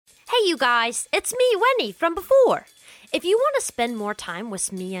you guys, it's me, Wenny, from before. If you want to spend more time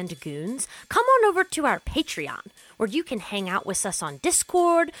with me and Goons, come on over to our Patreon, where you can hang out with us on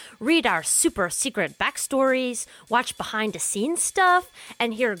Discord, read our super secret backstories, watch behind-the-scenes stuff,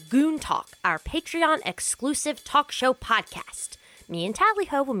 and hear Goon Talk, our Patreon-exclusive talk show podcast. Me and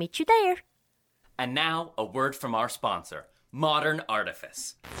Tallyho will meet you there. And now, a word from our sponsor, Modern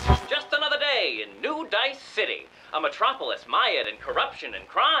Artifice. Just another day in New Dice City, a metropolis mired in corruption and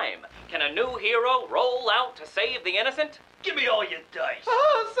crime. Can a new hero roll out to save the innocent? Give me all your dice.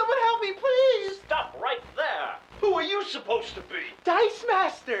 Oh, someone help me, please. Stop right there. Who are you supposed to be? Dice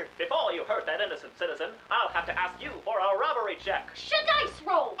Master. Before you hurt that innocent citizen, I'll have to ask you for a robbery check. Dice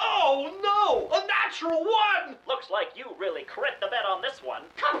roll! Oh, no! A natural one! Looks like you really crit the bet on this one.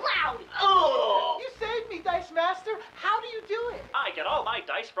 Kablow! Oh! You saved me, Dice Master. How do you do it? I get all my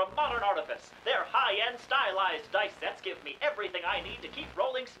dice from Modern Artifice. Their high-end stylized dice sets give me everything I need to keep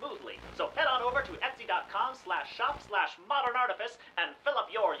rolling smoothly. So head on over to etsy.com/shop/Modern Artifice and fill up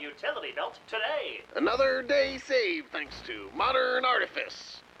your utility belt today. Another day saved thanks to Modern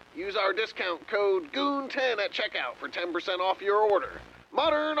Artifice. Use our discount code GOON10 at checkout for 10% off your order.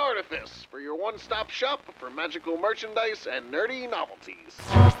 Modern Artifice, for your one-stop shop for magical merchandise and nerdy novelties.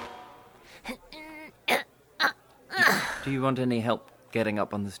 Do you want any help getting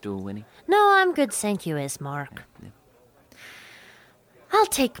up on the stool, Winnie? No, I'm good, thank you, Ismark. I'll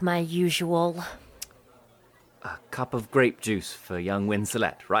take my usual. A cup of grape juice for young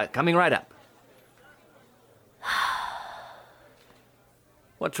Wincelette. Right, coming right up.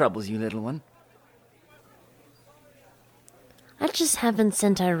 What troubles you, little one? I just haven't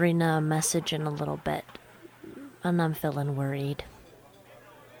sent Irina a message in a little bit, and I'm feeling worried.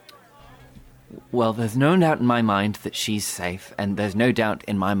 Well, there's no doubt in my mind that she's safe, and there's no doubt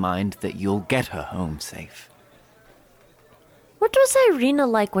in my mind that you'll get her home safe. What was Irina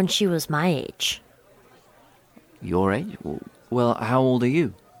like when she was my age? Your age? Well, how old are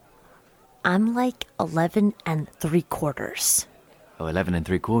you? I'm like 11 3/4. Oh, 11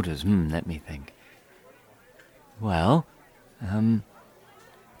 3/4. Let me think. Well,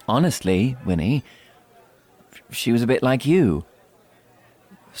 honestly, Winnie, she was a bit like you.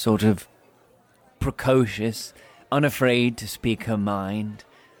 Sort of precocious, unafraid to speak her mind,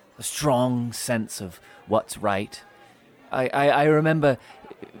 a strong sense of what's right. I remember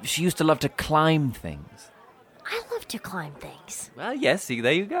she used to love to climb things. I love to climb things. Well, yes, see,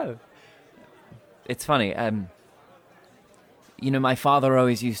 there you go. It's funny, my father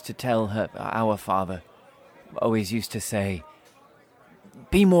always used to tell her, our father always used to say,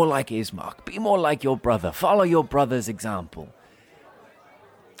 be more like Ismark, be more like your brother, follow your brother's example.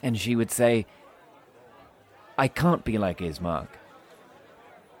 And she would say, I can't be like Ismark.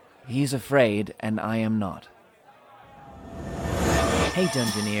 He's afraid, and I am not. Hey,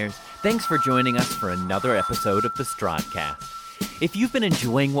 Dungeoneers. Thanks for joining us for another episode of the Strodcast. If you've been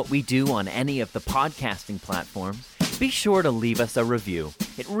enjoying what we do on any of the podcasting platforms, be sure to leave us a review.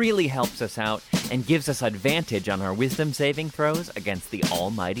 It really helps us out and gives us advantage on our wisdom saving throws against the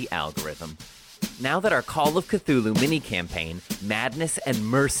almighty algorithm. Now that our Call of Cthulhu mini-campaign, Madness and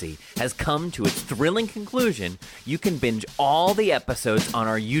Mercy, has come to its thrilling conclusion, you can binge all the episodes on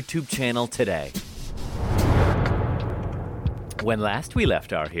our YouTube channel today. When last we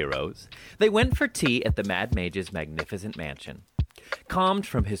left our heroes, they went for tea at the Mad Mage's magnificent mansion. Calmed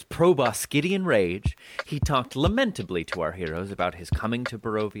from his proboscidean rage, he talked lamentably to our heroes about his coming to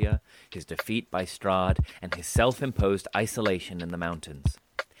Barovia, his defeat by Strahd, and his self-imposed isolation in the mountains.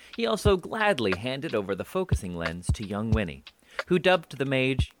 He also gladly handed over the focusing lens to young Winnie, who dubbed the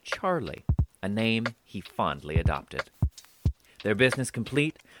mage Charlie, a name he fondly adopted. Their business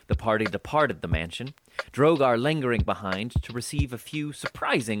complete, the party departed the mansion, Drogar lingering behind to receive a few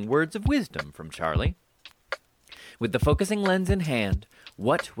surprising words of wisdom from Charlie. With the focusing lens in hand,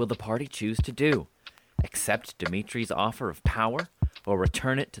 what will the party choose to do? Accept Dimitri's offer of power, or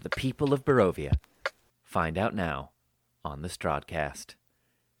return it to the people of Barovia? Find out now on the Strodcast.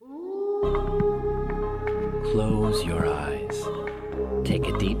 Close your eyes. Take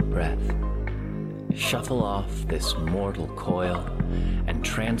a deep breath. Shuffle off this mortal coil and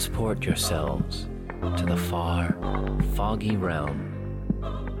transport yourselves to the far, foggy realm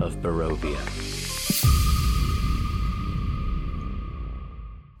of Barovia.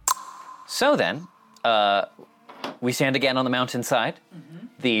 So then, we stand again on the mountainside. Mm-hmm.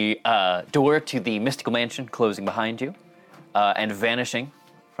 The door to the mystical mansion closing behind you and vanishing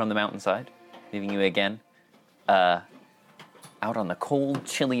from the mountainside, leaving you again out on the cold,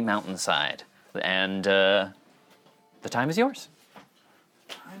 chilly mountainside. And the time is yours.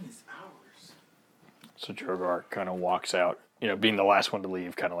 Time is ours. So Drogar kind of walks out being the last one to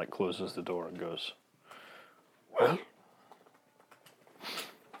leave, kind of like closes the door and goes, well,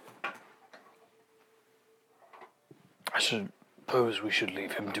 I suppose we should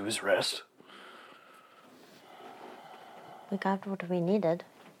leave him to his rest. We got what we needed.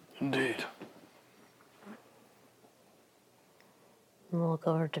 Indeed. And we'll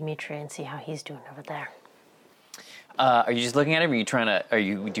go over to Dimitri and see how he's doing over there. Are you just looking at him, or are you trying to? Are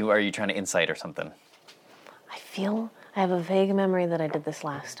you trying to insight or something? I have a vague memory that I did this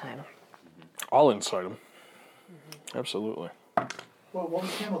last time. I'll insight him. Absolutely. Well, what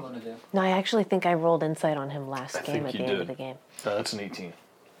was Campbell going to do? No, I actually think I rolled insight on him last game think at you the end of did. the game. That's an 18.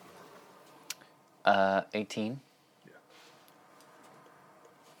 18.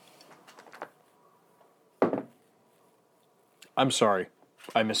 I'm sorry.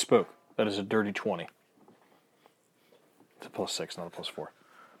 I misspoke. That is a dirty 20. It's a +6, not a +4.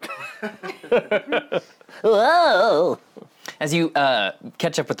 Whoa! As you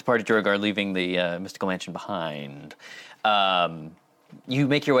catch up with the party, Duergar leaving the mystical mansion behind, you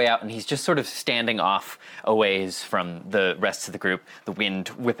make your way out, and he's just sort of standing off a ways from the rest of the group, the wind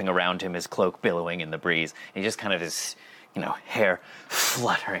whipping around him, his cloak billowing in the breeze. And he just kind of is, hair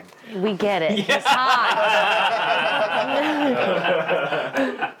fluttering. We get it. It's hot.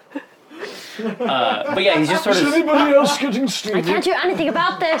 But yeah, he's just sort of... Is anybody else getting steamy? I can't do anything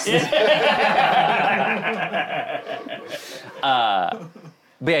about this.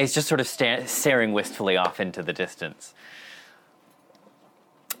 But yeah, he's just sort of staring wistfully off into the distance.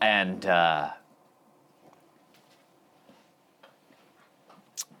 And I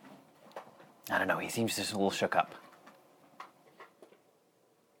don't know, he seems just a little shook up.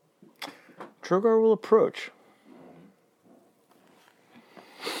 Drogar will approach.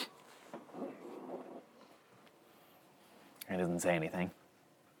 He doesn't say anything.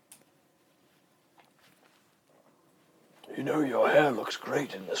 Your hair looks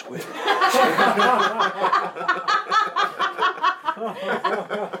great in this wig.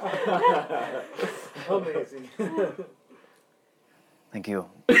 Amazing. Thank you.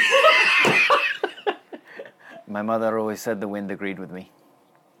 My mother always said the wind agreed with me.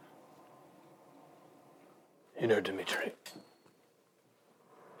 Dimitri,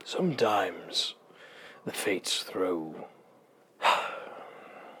 sometimes the fates throw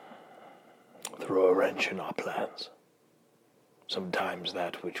a wrench in our plans. Sometimes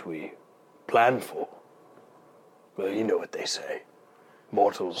that which we plan for, well, you know what they say.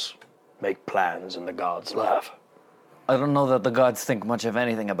 Mortals make plans and the gods laugh. I don't know that the gods think much of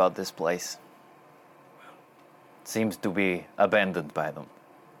anything about this place. It seems to be abandoned by them.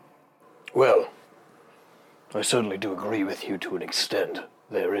 Well, I certainly do agree with you to an extent.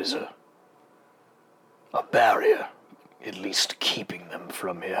 There is a barrier, at least keeping them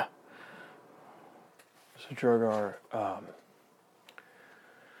from here. So Drogar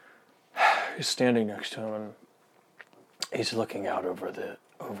is standing next to him, and he's looking out over the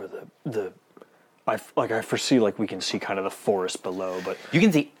I foresee we can see kind of the forest below, but You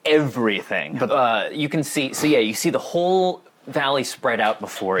can see everything. But you can see, you see the whole valley spread out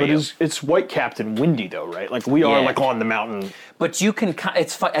before you. But it's white-capped and windy, though, right? We are on the mountain. But you can,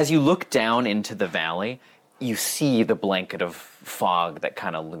 as you look down into the valley, you see the blanket of fog that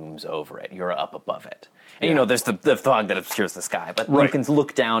kind of looms over it. You're up above it. And there's the fog that obscures the sky, but you can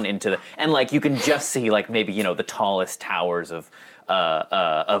look down into and you can just see maybe the tallest towers of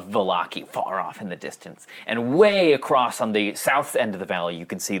Vallaki far off in the distance. And way across on the south end of the valley, you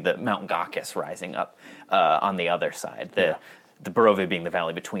can see the Mount Gakis rising up on the other side. The Barovia being the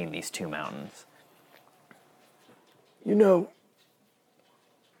valley between these two mountains.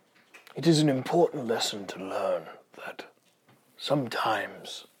 It is an important lesson to learn that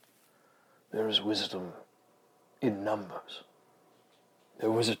sometimes there is wisdom in numbers.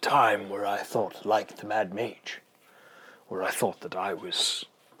 There was a time where I thought, like the Mad Mage, where I thought that I was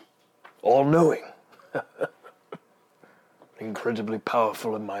all-knowing, incredibly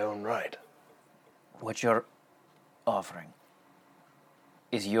powerful in my own right. What you're offering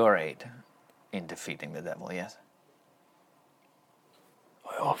is your aid in defeating the devil, yes?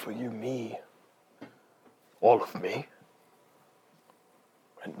 I offer you me, all of me,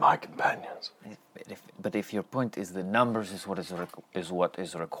 and my companions. But if your point is the numbers is what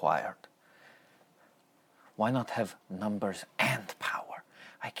is required, why not have numbers and power?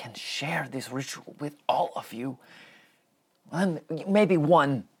 I can share this ritual with all of you. And maybe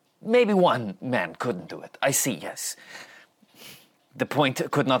one man couldn't do it. I see, yes. The point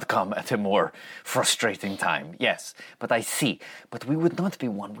could not come at a more frustrating time, yes. But I see. But we would not be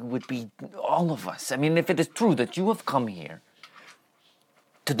one. We would be all of us. I mean, if it is true that you have come here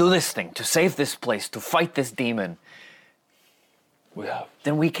to do this thing, to save this place, to fight this demon, We have.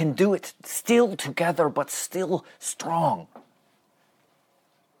 Then we can do it still together, but still strong.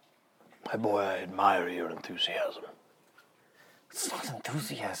 My boy, I admire your enthusiasm. It's not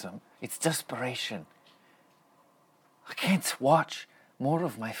enthusiasm, it's desperation. I can't watch more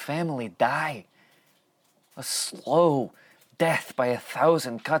of my family die. A slow death by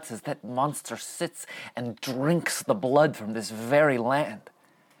 1,000 cuts as that monster sits and drinks the blood from this very land.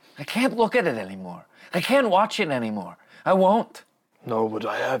 I can't look at it anymore. I can't watch it anymore. I won't. No, but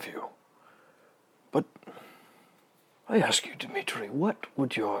I have you. But I ask you, Dmitri, what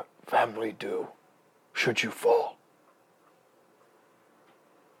would your family do should you fall?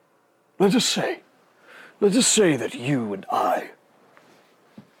 Let us say that you and I,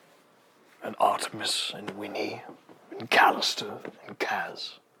 and Artemis and Winnie, and Callister and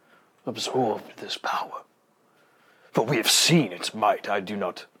Kaz, absorbed this power. For we have seen its might. I do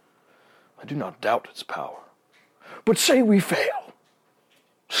not doubt its power. But say we fail.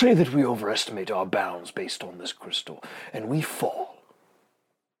 Say that we overestimate our bounds based on this crystal, and we fall.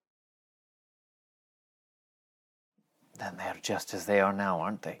 Then they're just as they are now,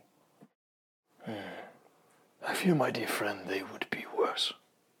 aren't they? I fear, my dear friend, they would be worse.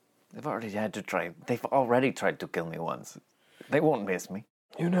 They've already tried to kill me once. They won't miss me.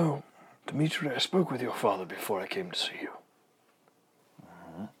 You know, Dmitri, I spoke with your father before I came to see you.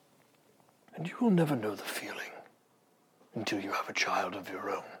 Mm-hmm. And you will never know the feeling until you have a child of your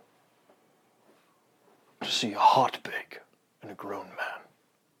own. To see a heart break in a grown man.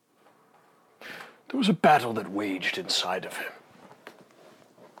 There was a battle that waged inside of him.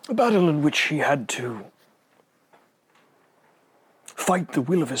 A battle in which he had to fight the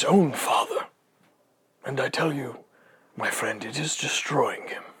will of his own father. And I tell you, my friend, it is destroying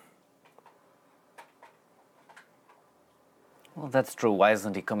him. Well, that's true. Why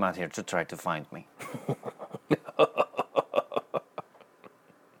hasn't he come out here to try to find me?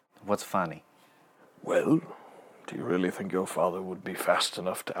 What's funny? Well, do you really think your father would be fast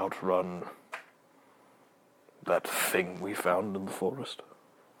enough to outrun that thing we found in the forest?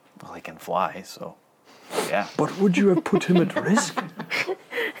 Well, he can fly, so yeah. But would you have put him at risk?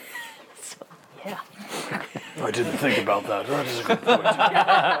 Yeah. I didn't think about that. That is a good point.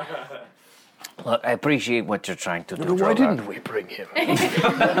 Look, I appreciate what you're trying to do. But why Drogar. didn't we bring him?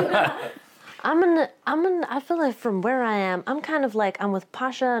 I feel like from where I am, I'm with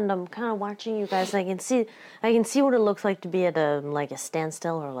Pasha and I'm kind of watching you guys. I can see what it looks like to be at a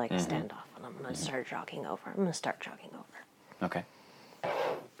standstill or a standoff. And I'm going to start jogging over. Okay.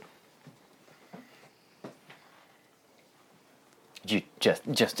 You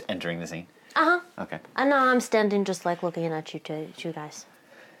just entering the scene? Uh-huh. Okay. And now I'm standing just looking at you guys.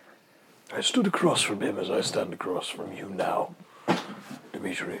 I stood across from him as I stand across from you now,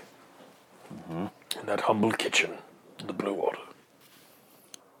 Dmitri. In that humble kitchen in the Blue Water.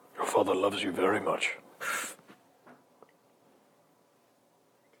 Your father loves you very much.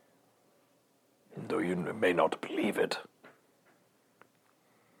 Though you may not believe it.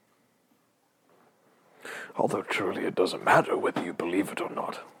 Although truly it doesn't matter whether you believe it or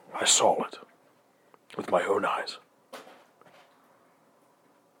not. I saw it with my own eyes.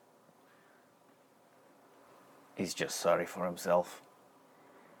 He's just sorry for himself.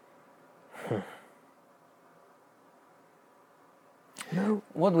 No.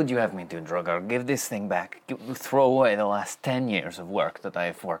 What would you have me do, Drogar? Give this thing back. Throw away the last 10 years of work that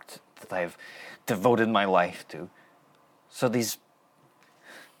I've devoted my life to. So these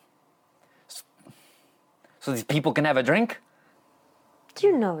people can have a drink? Do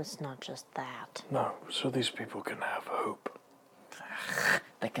you know it's not just that? No, so these people can have hope.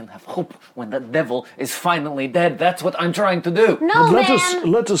 They can have hope when the devil is finally dead. That's what I'm trying to do. No, But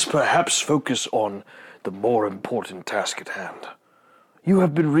man! let us perhaps focus on the more important task at hand. You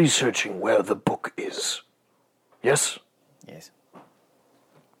have been researching where the book is. Yes? Yes.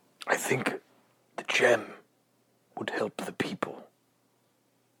 I think the gem would help the people.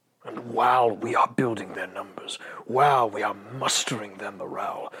 And while we are building their numbers, while we are mustering their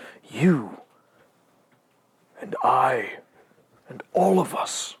morale, you and I and all of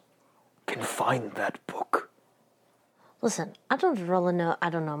us can find that book. Listen, I don't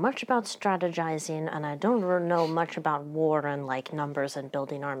know much about strategizing, and I don't really know much about war and numbers and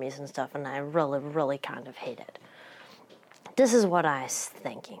building armies and stuff, and I really, really kind of hate it. This is what I was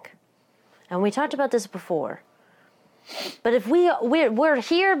thinking. And we talked about this before. But if we're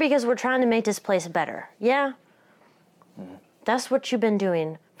here because we're trying to make this place better, yeah? That's what you've been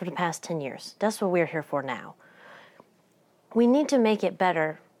doing for the past 10 years. That's what we're here for now. We need to make it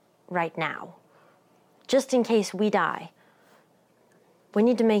better right now. Just in case we die. We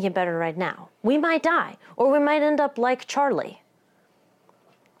need to make it better right now. We might die, or we might end up like Charlie.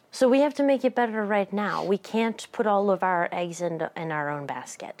 So we have to make it better right now. We can't put all of our eggs in our own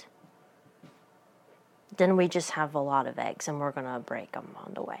basket. Then we just have a lot of eggs, and we're going to break them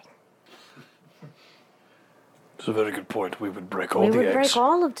on the way. It's a very good point. We would break all We the would eggs. break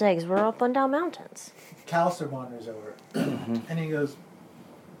all of the eggs. We're up and down mountains. Callister wanders over, and he goes,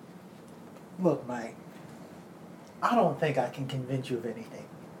 "Look, mate, I don't think I can convince you of anything.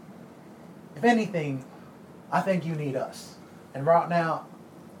 If anything, I think you need us. And right now,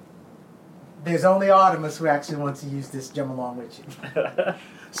 there's only Artemis who actually wants to use this gem along with you.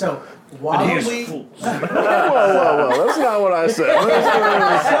 So, why don't we... Whoa, that's not what I said.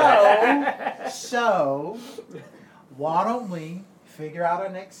 So, why don't we figure out our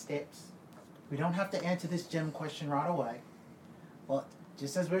next steps? We don't have to answer this gem question right away. But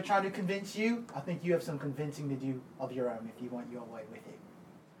just as we're trying to convince you, I think you have some convincing to do of your own if you want your way with it.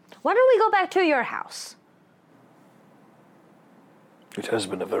 Why don't we go back to your house? It has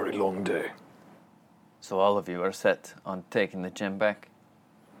been a very long day. So all of you are set on taking the gem back?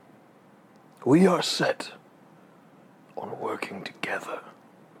 We are set on working together.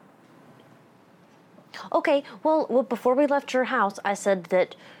 Okay, well, before we left your house, I said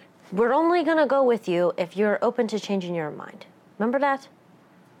that we're only going to go with you if you're open to changing your mind. Remember that?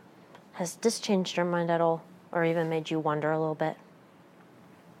 Has this changed your mind at all? Or even made you wonder a little bit?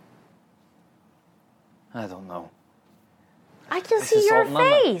 I don't know. I can This see is your all-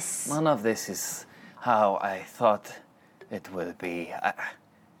 face. None of this is how I thought it would be.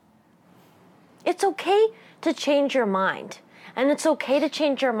 It's okay to change your mind. And it's okay to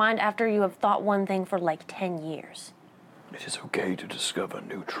change your mind after you have thought one thing for like 10 years. It is okay to discover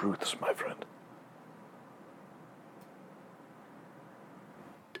new truths, my friend.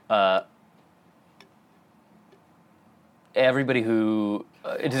 Everybody who...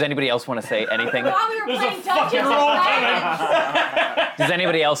 does anybody else want to say anything? While we were playing Dungeons and Dragons. Does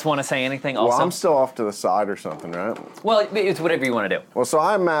anybody else want to say anything Well, also? I'm still off to the side or something, right? Well, it's whatever you want to do. Well, so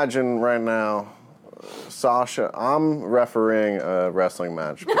I imagine right now, Sasha, I'm refereeing a wrestling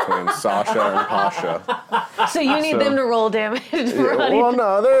match between Sasha and Pasha. So you need them to roll damage. Well,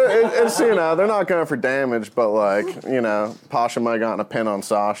 no, it's, you know, they're not going for damage, but like, you know, Pasha might have gotten a pin on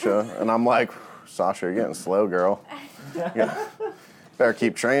Sasha, and I'm like, Sasha, you're getting slow, girl. Yeah. Better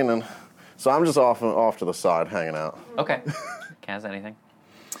keep training. So I'm just off to the side, hanging out. Okay. Kaz, anything?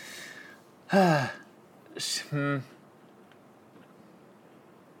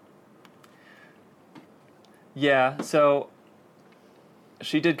 Yeah, so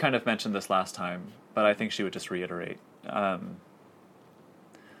she did kind of mention this last time, but I think she would just reiterate. I've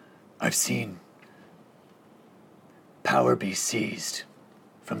seen power be seized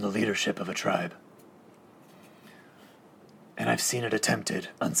from the leadership of a tribe. And I've seen it attempted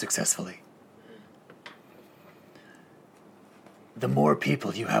unsuccessfully. The more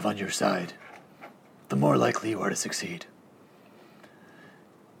people you have on your side, the more likely you are to succeed.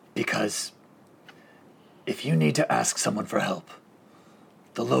 Because if you need to ask someone for help,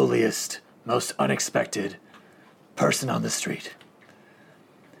 the lowliest, most unexpected person on the street,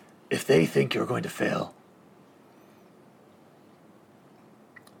 if they think you're going to fail,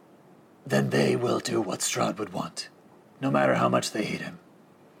 then they will do what Strahd would want, no matter how much they hate him,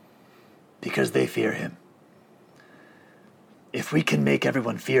 because they fear him. If we can make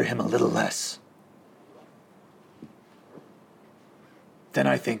everyone fear him a little less, then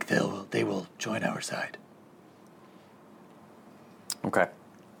I think they will join our side. Okay.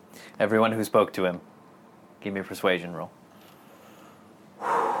 Everyone who spoke to him, give me a persuasion roll.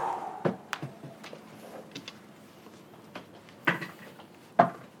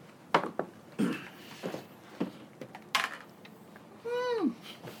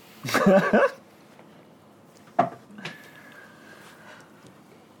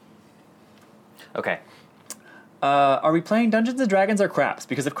 Okay. Are we playing Dungeons and Dragons or Craps?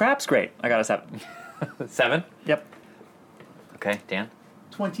 Because if Craps, great. I got a 7. 7? Yep. Okay, Dan?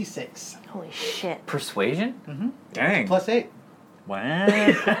 26. Holy shit. Persuasion? Dang. Plus 8. Wow.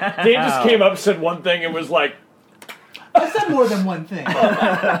 They just came up, said one thing, and was like, I said more than one thing.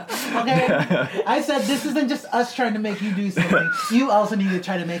 Okay? I said this isn't just us trying to make you do something. You also need to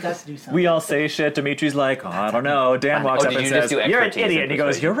try to make us do something. We all say shit. Dimitri's like, oh, I don't know. Dan walks up did and you just says, do you're an expertise idiot. in And he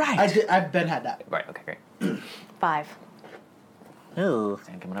goes, persuasion? you're right. I've been had that. Right, okay, great. 5. Oh.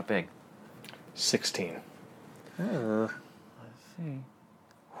 Dan coming up big. 16. Let's see.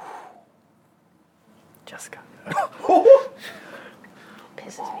 Jessica.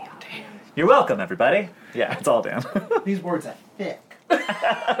 Pisses me off. You're welcome, everybody. Yeah, it's all Dan. These words are thick.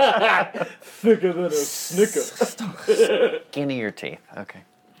 thicker than a snicker. Skin of your teeth. Okay.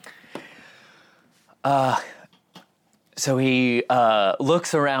 So he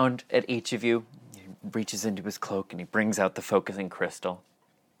looks around at each of you. He reaches into his cloak and he brings out the focusing crystal.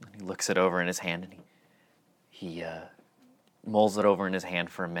 And he looks it over in his hand and he mulls it over in his hand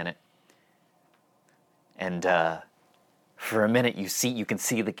for a minute. And for a minute you can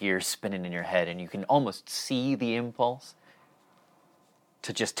see the gears spinning in your head and you can almost see the impulse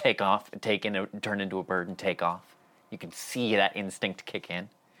to just take off, turn into a bird and take off. You can see that instinct kick in,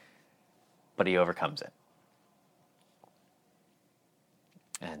 but he overcomes it.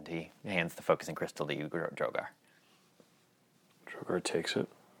 And he hands the focusing crystal to you, Drogar. Drogar takes it.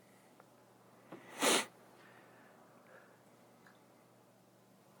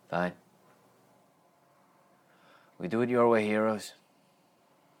 Fine. We do it your way, heroes.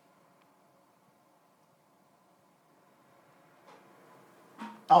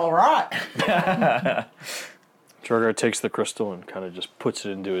 All right. Drogar takes the crystal and kind of just puts it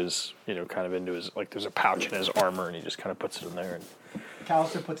into his, like there's a pouch in his armor, and he just kind of puts it in there. And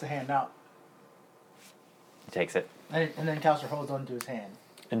Callister puts a hand out, He takes it. and then Callister holds onto his hand,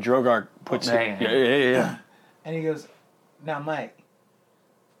 Drogar puts it. Yeah. and he goes, "Now, Mike,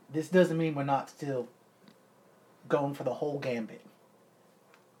 this doesn't mean we're not still going for the whole gambit.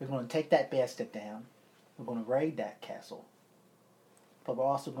 We're going to take that bastard down. We're going to raid that castle, but we're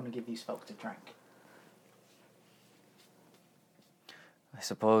also going to give these folks a drink." I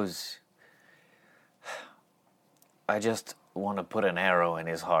suppose I just want to put an arrow in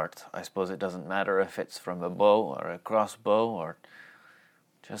his heart. I suppose it doesn't matter if it's from a bow or a crossbow or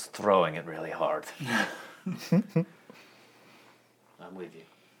just throwing it really hard. I'm with you.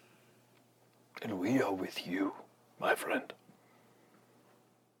 And we are with you, my friend.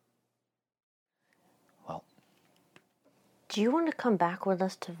 Well, Do you want to come back with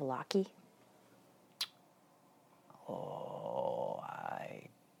us to Vallaki?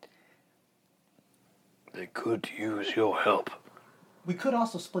 They could use your help. We could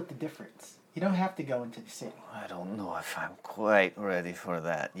also split the difference. You don't have to go into the city. I don't know if I'm quite ready for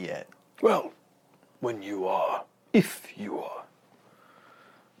that yet. Well, when you are, if you are,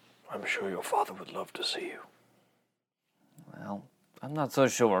 I'm sure your father would love to see you. Well, I'm not so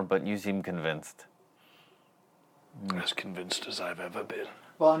sure, but you seem convinced. As convinced as I've ever been.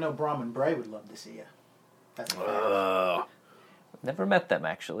 Well, I know Brahmin Bray would love to see you. That's Never met them,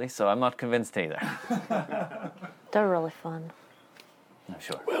 actually, so I'm not convinced either. They're really fun. I'm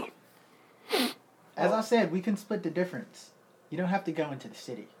sure. Well, as I said, we can split the difference. You don't have to go into the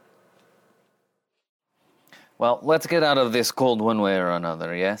city. Well, let's get out of this cold one way or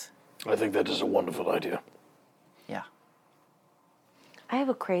another, yes? I think that is a wonderful idea. Yeah. I have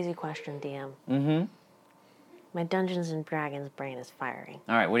a crazy question, DM. Mm-hmm. My Dungeons and Dragons brain is firing.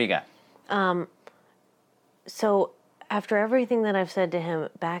 All right, what do you got? So after everything that I've said to him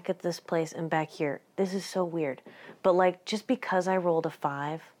back at this place and back here, this is so weird. But like, just because I rolled a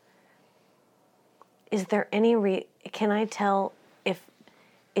 5, is there any can I tell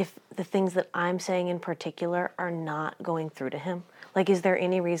if the things that I'm saying in particular are not going through to him? Like, is there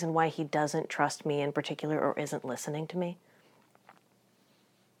any reason why he doesn't trust me in particular or isn't listening to me?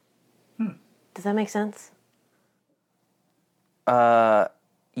 Does that make sense?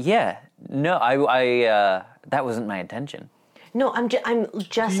 Yeah. No, I that wasn't my intention. No, I'm just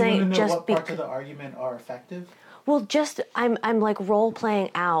Do you saying. want to know Just what parts of the argument are effective? Well, just I'm like role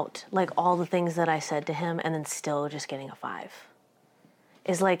playing out like all the things that I said to him, and then still just getting a 5.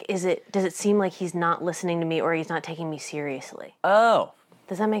 Does it seem like he's not listening to me or he's not taking me seriously? Oh.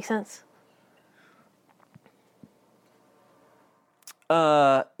 Does that make sense?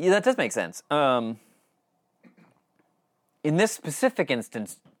 Yeah, that does make sense. In this specific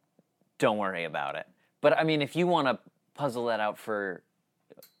instance, don't worry about it. But I mean, if you want to puzzle that out for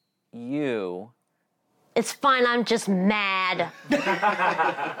you, It's fine, I'm just mad. you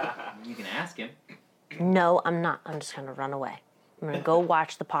can ask him. No, I'm not. I'm just gonna run away. I'm gonna go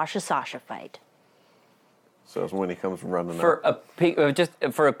watch the Pasha Sasha fight. So it's when he comes running For up. a peek, just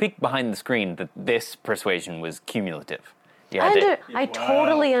for a peek behind the screen, that this persuasion was cumulative. I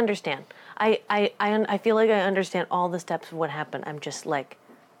totally understand. I feel like I understand all the steps of what happened. I'm just like,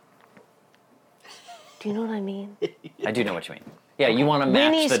 do you know what I mean? I do know what you mean. Yeah, you want to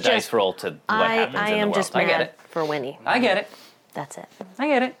match Winnie's the just- dice roll to what happens I in the am world. just I get mad it. for Winnie. I get it. That's it. I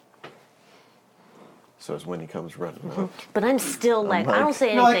get it. So it's when he comes running up. But I'm still like, I don't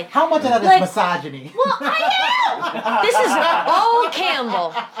say No, anything. like, how much of that is Like- misogyny? Well, I am. This is all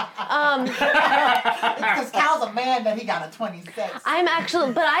Campbell. It's because Cal's a man that he got a 26. I'm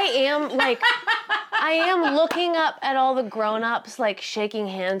actually, but I am looking up at all the grown-ups, like shaking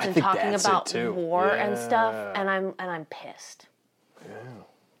hands and think talking that's about it, too. war and stuff, Yeah. and I'm pissed. Yeah.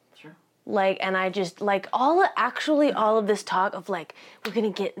 Sure. Like, and I just, like, all of this talk of, like, we're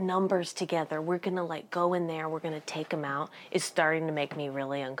going to get numbers together. We're going to, like, go in there. We're going to take them out is starting to make me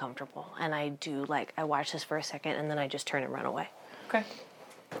really uncomfortable. And I do, like, I watch this for a second, and then I just turn and run away. Okay.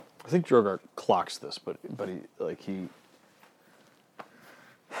 I think Drogar clocks this, but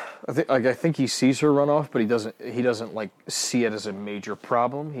I think he sees her run off, but he doesn't like see it as a major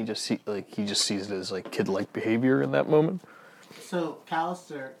problem. He just sees it as like kid-like behavior in that moment. So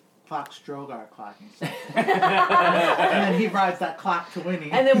Callister clocks Drogar clocking something. And then he rides that clock to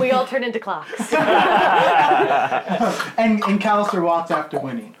Winnie. And then we all turn into clocks. and Callister walks after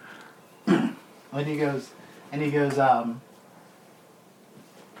Winnie. And he goes, and he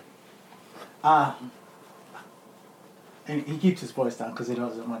keeps his voice down because he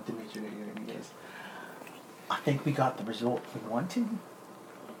doesn't want Dimitri to hear it. And he goes, I think we got the result we wanted,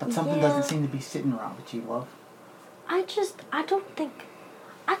 but something doesn't seem to be sitting right with you, love. I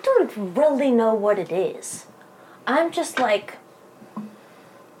don't really know what it is. I'm just like,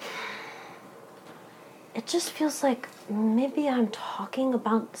 it just feels like maybe I'm talking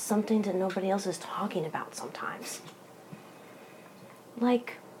about something that nobody else is talking about sometimes.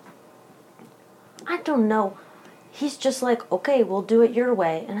 Like, I don't know. He's just like, okay, we'll do it your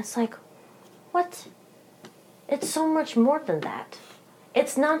way. And it's like, what? It's so much more than that.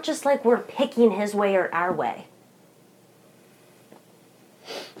 It's not just like we're picking his way or our way.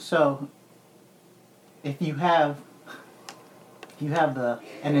 So, if you have the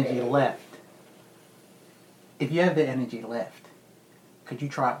energy left, could you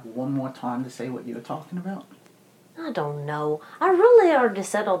try one more time to say what you were talking about? I don't know. I really already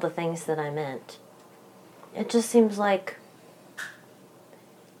said all the things that I meant. It just seems like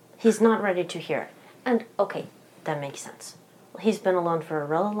he's not ready to hear it. And, okay, that makes sense. He's been alone for a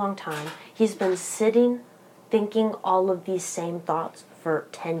really long time. He's been sitting, thinking all of these same thoughts for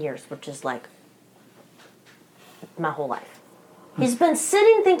 10 years, which is like my whole life. He's been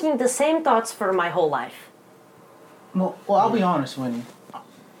sitting thinking the same thoughts for my whole life. Well, I'll be honest, Winnie.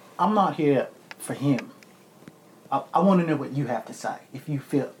 I'm not here for him. I want to know what you have to say. If you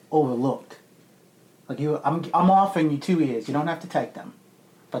feel overlooked, like I'm offering you 2 ears. You don't have to take them,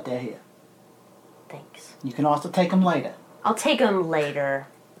 but they're here. Thanks. You can also take them later. I'll take them later.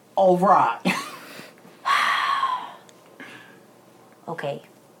 All right. Okay.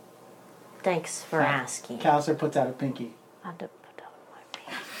 Thanks for asking. Callister puts out a pinky. I did put out my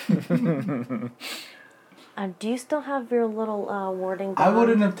pinky. Do you still have your little wording? I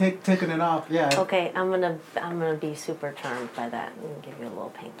wouldn't have taken it off. Yeah. Okay, I'm gonna be super charmed by that and give you a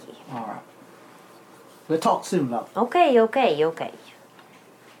little pinky. All right. We'll talk soon, love. Okay.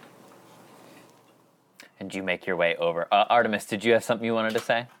 And you make your way over. Artemis, did you have something you wanted to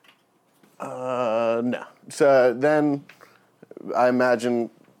say? No. So then, I imagine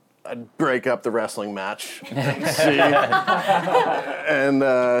I'd break up the wrestling match and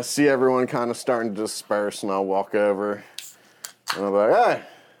see everyone kind of starting to disperse, and I'll walk over and I'll be like, "Hey,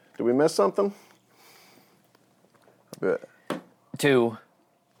 did we miss something?" To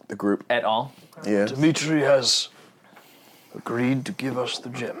the group at all? Yeah. Dimitri has agreed to give us the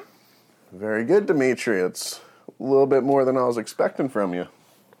gem. Very good, Dimitri. It's a little bit more than I was expecting from you.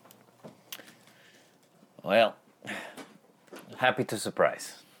 Well, happy to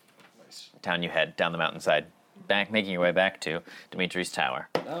surprise. Down you head, down the mountainside, making your way back to Dimitri's tower.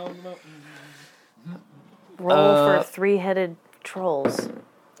 Roll for 3-headed trolls.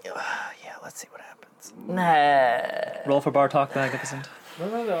 Yeah, let's see what happens. Roll for Bartok the Magnificent.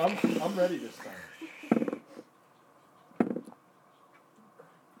 No, I'm ready this time.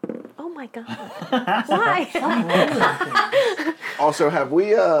 Oh my god. Why? Also, have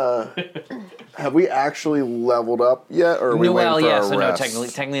we actually leveled up yet, or are we waiting for our no, rest?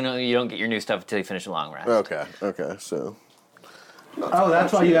 technically no, you don't get your new stuff until you finish a long rest. Okay, so... Oh,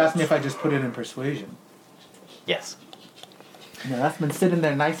 that's why you asked me if I just put it in persuasion. Yes. No, that's been sitting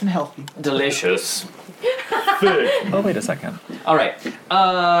there nice and healthy. Delicious. Oh, wait a second. All right.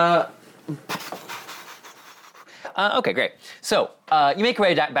 Okay, great. So, you make your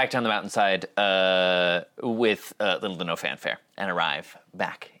way back down the mountainside with little to no fanfare and arrive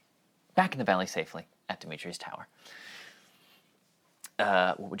back in the valley safely at Dimitri's tower.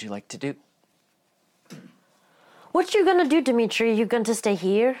 What would you like to do? What you gonna do, Dimitri? You going to stay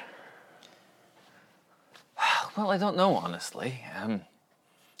here? Well, I don't know, honestly.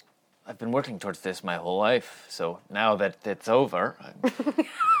 I've been working towards this my whole life, so now that it's over...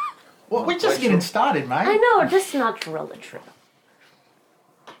 Well, we're just getting started, mate. I know, this is not really true.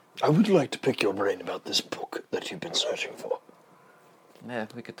 I would like to pick your brain about this book that you've been searching for. Yeah,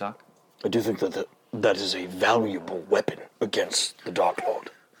 we could talk. I do think that is a valuable weapon against the Dark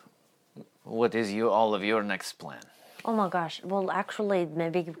Lord. what is all of your next plan? Oh my gosh. Well, actually,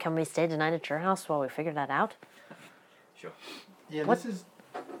 maybe can we stay tonight at your house while we figure that out? Sure. Yeah, What this is.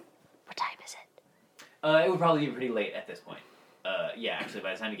 What time is it? It would probably be pretty late at this point. Yeah, actually,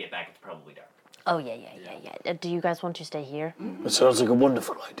 by the time you get back, it's probably dark. Oh, yeah. Do you guys want to stay here? It sounds like a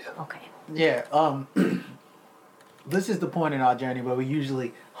wonderful idea. Okay. Yeah, this is the point in our journey where we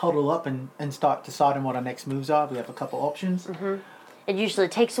usually huddle up and start deciding what our next moves are. We have a couple options. It usually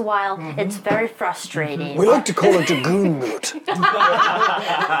takes a while. It's very frustrating. We like to call it a goon moot. And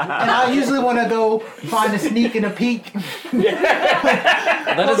I usually want to go find a sneak and a peek.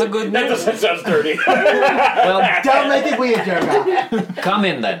 That is a good That move. doesn't sound dirty. Well, Don't make it weird, Joker. come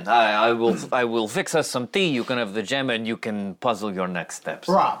in then. I will fix us some tea. You can have the gem, and you can puzzle your next steps.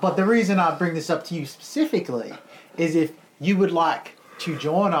 Right, but the reason I bring this up to you specifically is if you would like to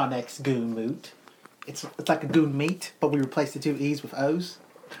join our next goon moot. It's like a goon meet, but we replace the two E's with O's.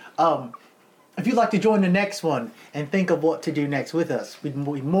 If you'd like to join the next one and think of what to do next with us, we'd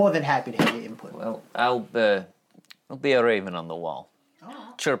be more than happy to have your input. Well, I'll be a raven on the wall.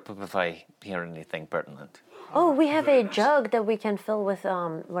 Chirp if I hear anything pertinent. Oh, we have a jug that we can fill with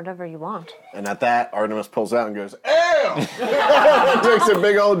whatever you want. And at that, Artemis pulls out and goes, "Ale!" Takes a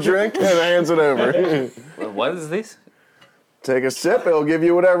big old drink and hands it over. What is this? Take a sip, it'll give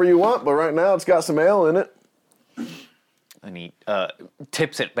you whatever you want, but right now it's got some ale in it. And he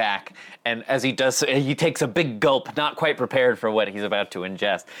tips it back, and as he does, he takes a big gulp, not quite prepared for what he's about to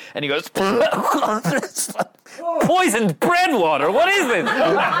ingest, and he goes, "Poisoned bread water. What is this?"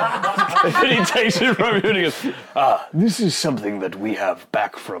 And he takes it from you and he goes, this is something that we have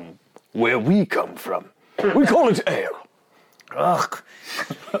back from where we come from. We call it ale. Ugh.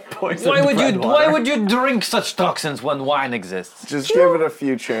 Why would you drink such toxins when wine exists? Just give it a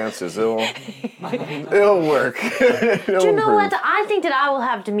few chances. It'll work. Do you know what? I think that I will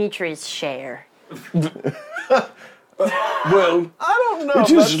have Dimitri's share. Well, I don't know. it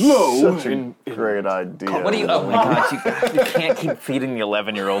is That's low such a great idea. What do you? Oh my gosh! You can't keep feeding the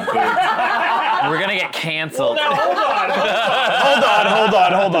 11-year-old boobs. We're gonna get canceled. Hold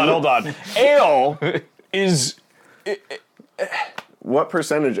on. Ale is. What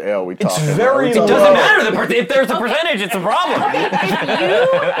percentage ale are we talking? very It doesn't matter. If there's a percentage, it's a problem.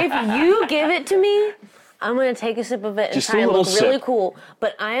 If you give it to me, I'm going to take a sip of it and Just try a and little look really sip. cool.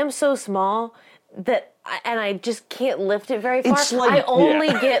 But I am so small that I just can't lift it very far. It's like- I only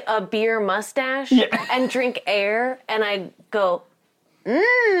get a beer mustache and drink air, and I go, You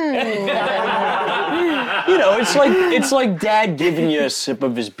know, it's like Dad giving you a sip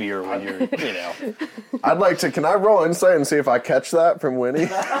of his beer when you're, you know. Can I roll insight and see if I catch that from Winnie?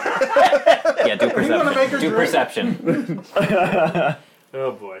 Yeah, do perception. Do perception.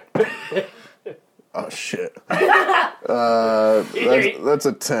 Oh boy. Oh, shit. That's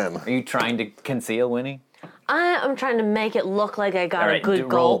a 10. Are you trying to conceal Winnie? I am trying to make it look like I got All a right,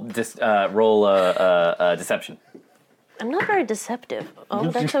 good roll gulp. roll deception. I'm not very deceptive.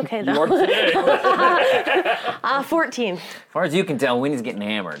 Oh, that's okay though. 14. As far as you can tell, Winnie's getting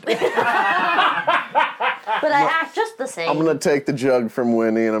hammered. But I act just the same. I'm going to take the jug from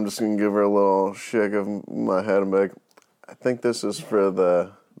Winnie and I'm just going to give her a little shake of my head and be like, I think this is for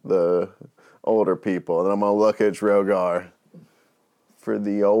the older people. And then I'm going to look at Drogar. For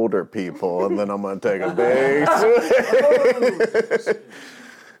the older people. And then I'm going to take a big swig.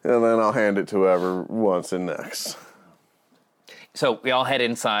 And then I'll hand it to whoever wants it next. So we all head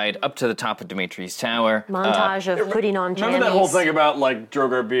inside, up to the top of Dimitri's tower. Montage of putting on jammies. Remember that whole thing about, like,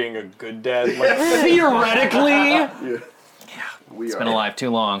 Drogar being a good dad? Like, theoretically... It's been alive too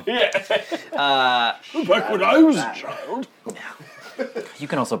long. Back when I was a child. You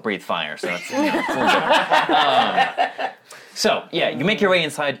can also breathe fire, so it's... So, yeah, you make your way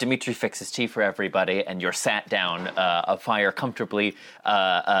inside. Dimitri fixes tea for everybody, and you're sat down, a fire comfortably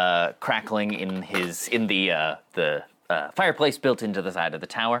crackling in the fireplace built into the side of the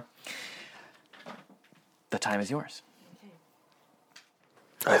tower. The time is yours.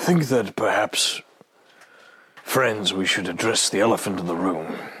 I think that perhaps, friends, we should address the elephant in the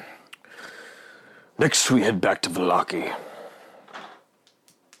room. Next, we head back to Vallaki.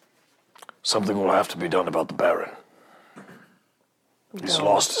 Something will have to be done about the Baron. He's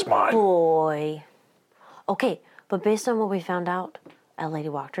lost his mind. Boy. Okay, but based on what we found out at Lady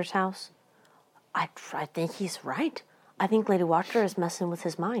Wachtter's house, I think he's right. I think Lady Wachter is messing with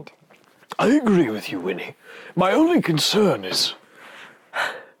his mind. I agree with you, Winnie. My only concern is...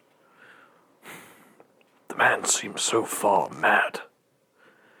 the man seems so far mad.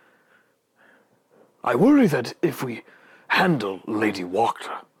 I worry that if we handle Lady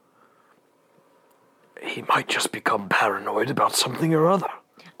Wachter, he might just become paranoid about something or other.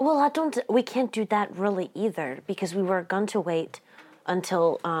 Well, we can't do that really either because we were going to wait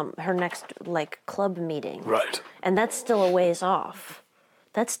until her next, club meeting. Right. And that's still a ways off.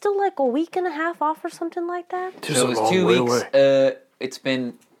 That's still like a week and a half off or something like that? So it was 2 weeks. It's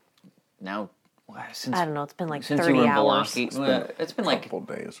been now since I don't know. It's been like since 30 you were in hours. It's been like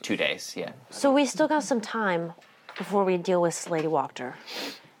days. 2 days, yeah. So we still got some time before we deal with Lady Wachter.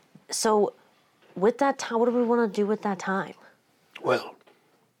 So with that time, what do we want to do with that time? Well,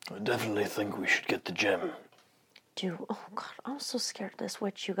 I definitely think we should get the gem. Oh God, I'm so scared of this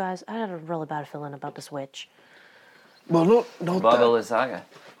witch, you guys. I had a really bad feeling about this witch. Well, not Baba that. Lysaga.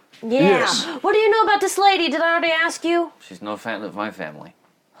 Yeah. Yes. What do you know about this lady? Did I already ask you? She's no fan of my family.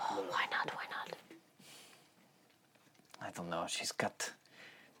 Oh, why not? Why not? I don't know.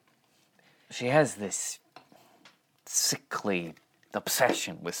 She has this sickly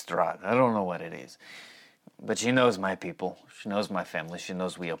obsession with Strahd. I don't know what it is. But she knows my people. She knows my family. She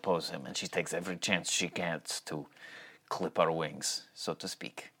knows we oppose him. And she takes every chance she gets to clip our wings, so to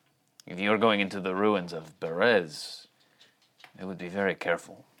speak. If you're going into the ruins of Berez, it would be very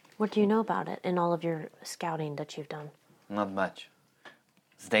careful. What do you know about it in all of your scouting that you've done? Not much.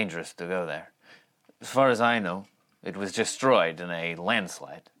 It's dangerous to go there. As far as I know, it was destroyed in a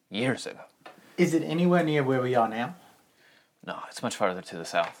landslide years ago. Is it anywhere near where we are now? No, it's much farther to the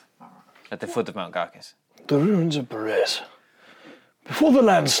south, at the foot of Mount Gakis. The ruins of Perez. Before the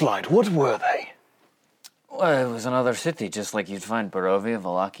landslide, what were they? Well, it was another city, just like you'd find Barovia,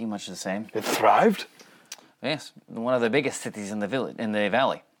 Vallaki, much the same. It thrived? Yes, one of the biggest cities in the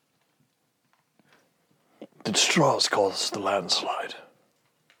valley. Did straws cause the landslide?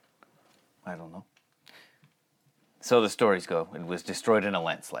 I don't know. So the stories go. It was destroyed in a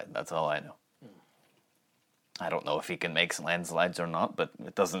landslide. That's all I know. I don't know if he can make landslides or not, but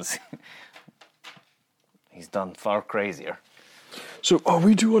it doesn't seem... He's done far crazier. So are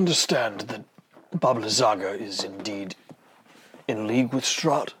we to understand that Baba Lysaga is indeed in league with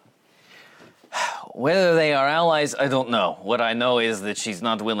Strahd? Whether they are allies, I don't know. What I know is that she's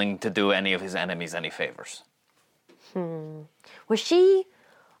not willing to do any of his enemies any favors. Was she...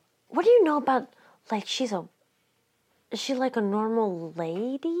 What do you know about, is she like a normal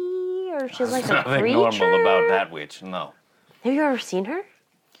lady? Or is she like a Nothing creature? normal about that witch, no. Have you ever seen her?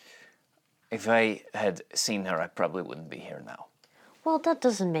 If I had seen her, I probably wouldn't be here now. Well, that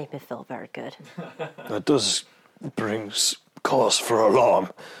doesn't make me feel very good. That does bring cause for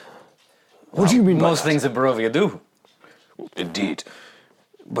alarm. What do you mean by Most that? things in Barovia do. Indeed.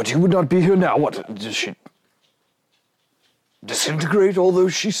 But you would not be here now. What, does she disintegrate all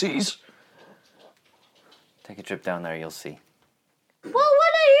those she sees? Take a trip down there, you'll see. Well,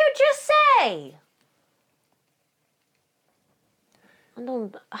 what did you just say?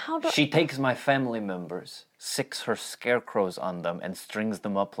 She takes my family members, sticks her scarecrows on them, and strings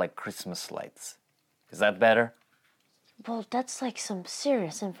them up like Christmas lights. Is that better? Well, that's like some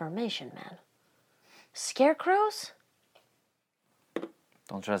serious information, man. Scarecrows?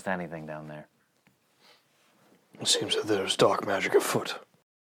 Don't trust anything down there. It seems that there's dark magic afoot.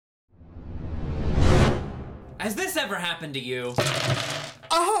 Has this ever happened to you?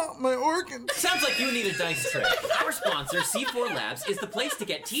 My organs. Sounds like you need a dice tray. Our sponsor, C4 Labs, is the place to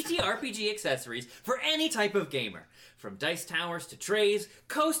get TTRPG accessories for any type of gamer. From dice towers to trays,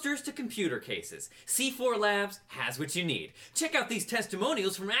 coasters to computer cases, C4 Labs has what you need. Check out these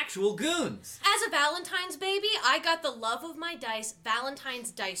testimonials from actual goons. As a Valentine's baby, I got the love of my dice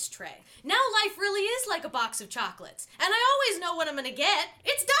Valentine's dice tray. Now life really is like a box of chocolates, and I always know what I'm gonna get.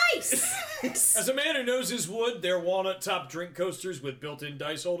 It's dice! As a man who knows his wood, their walnut-top drink coasters with built-in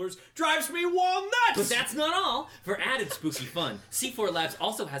dice holders drives me walnuts! But that's not all. For added spooky fun, C4 Labs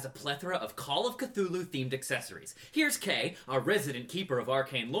also has a plethora of Call of Cthulhu-themed accessories. Here's Kay, our resident keeper of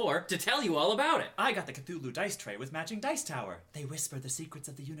arcane lore, to tell you all about it. I got the Cthulhu dice tray with matching dice tower. They whisper the secrets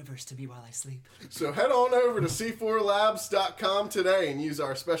of the universe to me while I sleep. So head on over to c4labs.com today and use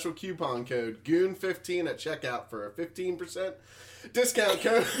our special coupon code GOON15 at checkout for a 15% discount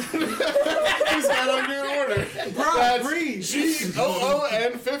code. Discount on your order. That's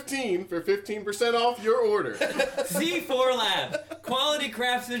GOON15 for 15% off your order. C4 Labs, quality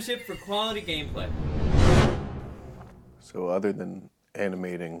craftsmanship for quality gameplay. So other than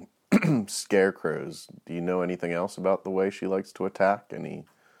animating scarecrows, do you know anything else about the way she likes to attack? Any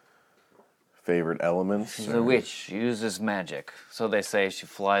favorite elements? She's a witch. She uses magic. So they say she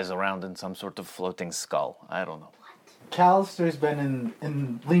flies around in some sort of floating skull. I don't know. Callister's been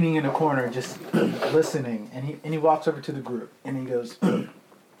leaning in a corner just listening, and he walks over to the group and he goes,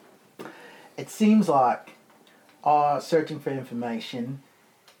 "It seems like our searching for information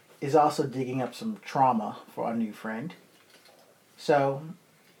is also digging up some trauma for our new friend. So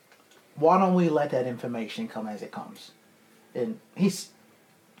why don't we let that information come as it comes? And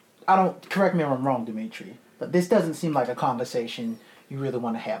correct me if I'm wrong, Dimitri, but this doesn't seem like a conversation you really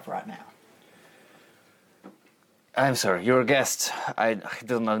want to have right now. I'm sorry, your guest. I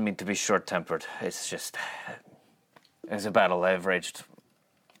do not mean to be short-tempered. It's just... It's a battle I have waged.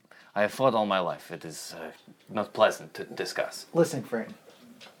 I have fought all my life. It is not pleasant to discuss. Listen, friend.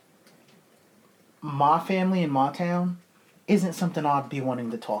 My family and my town isn't something I'd be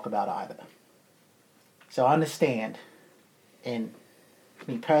wanting to talk about either. So I understand. And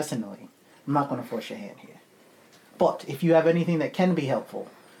me personally, I'm not going to force your hand here. But if you have anything that can be helpful,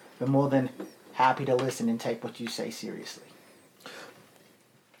 we're more than happy to listen and take what you say seriously.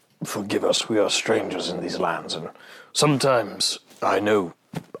 Forgive us, we are strangers in these lands, and sometimes I know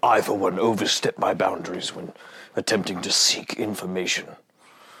I, for one, overstep my boundaries when attempting to seek information.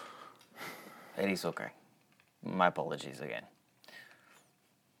 It is okay. My apologies again.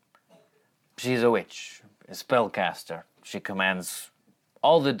 She's a witch, a spellcaster. She commands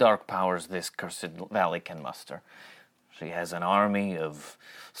all the dark powers this cursed valley can muster. She has an army of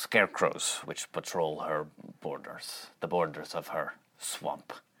scarecrows which patrol her borders, the borders of her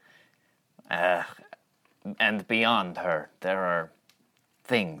swamp. And beyond her, there are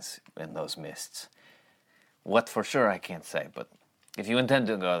things in those mists. What for sure I can't say, but if you intend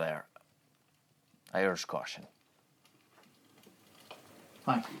to go there, I urge caution.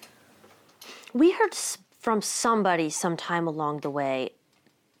 Fine. We heard from somebody sometime along the way.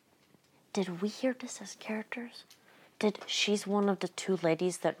 Did we hear this as characters? She's one of the two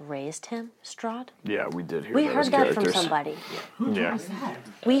ladies that raised him, Strahd? Yeah, we did hear We that heard as that characters. from somebody. Yeah.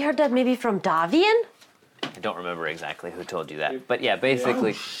 We heard that maybe from Davian? I don't remember exactly who told you that, but yeah,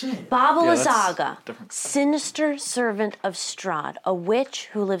 basically... Baba Yeah, that's Lysaga, sinister servant of Strahd, a witch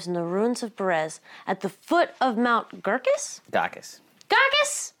who lives in the ruins of Berez at the foot of Mount Gurkus? Gakis.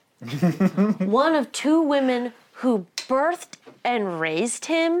 Gakis! One of two women who birthed and raised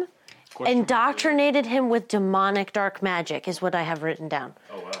him, indoctrinated him with demonic dark magic, is what I have written down.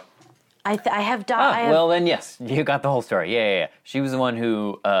 Oh, wow. I have... Well, then, yes, you got the whole story. Yeah. She was the one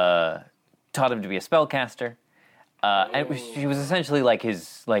who taught him to be a spellcaster. And she was essentially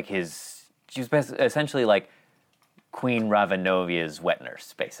she was essentially like Queen Ravenovia's wet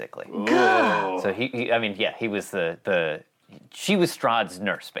nurse, basically. So he was she was Strahd's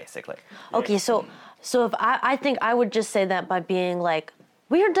nurse, basically. Okay, so if I think I would just say that by being like,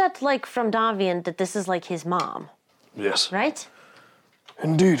 we heard that like from Davian that this is like his mom. Yes. Right?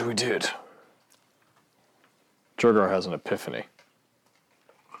 Indeed we did. Drogar has an epiphany.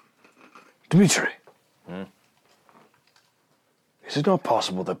 Dimitri. Is it not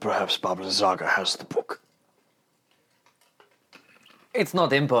possible that perhaps Baba Lysaga has the book? It's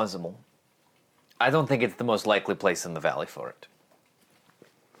not impossible. I don't think it's the most likely place in the valley for it.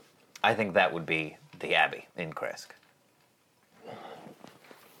 I think that would be the Abbey in Kresk.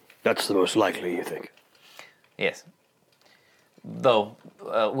 That's the most likely, you think? Yes. Though,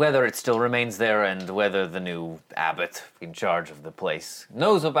 whether it still remains there and whether the new abbot in charge of the place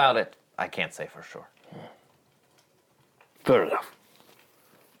knows about it, I can't say for sure. Fair enough.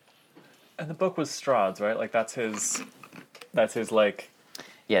 And the book was Strahd's, right? Like that's his like.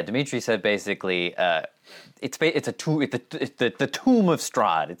 Yeah, Dimitri said basically, it's the tomb of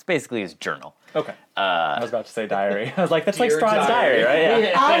Strahd. It's basically his journal. Okay. I was about to say diary. I was like, that's like Strahd's diary, right?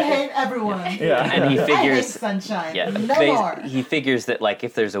 Yeah. I hate everyone. Yeah, and he figures. I hate sunshine. Yeah, No more. he figures that like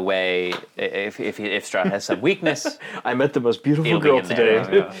if there's a way, if Strahd has some weakness, I met the most beautiful it'll girl be in there.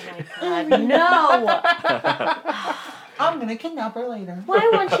 today. No! I'm gonna kidnap her later. Why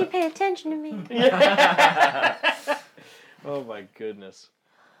won't she pay attention to me? Oh my goodness.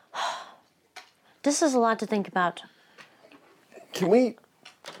 This is a lot to think about. Can we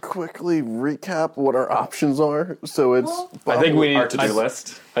quickly recap what our options are? So it's... I think we need Our to-do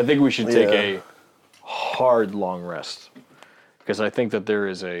list. I think we should take Yeah. a hard long rest. Because I think that there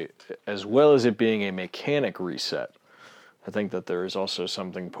is as well as it being a mechanic reset, I think that there is also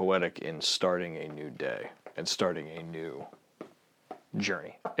something poetic in starting a new day and starting a new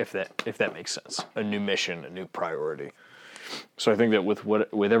journey, if that makes sense. A new mission, a new priority. So I think that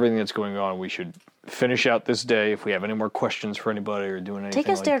with everything that's going on, we should finish out this day. If we have any more questions for anybody or doing anything Take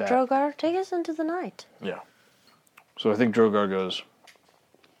us like there, that. Drogar. Take us into the night. Yeah. So I think Drogar goes,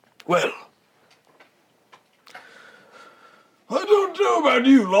 Well, I don't know about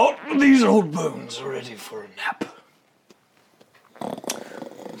you lot, but these old bones are ready for a nap.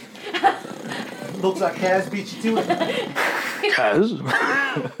 Looks like Kaz beat you to it.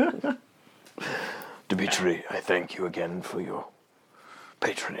 Kaz? Dimitri, I thank you again for your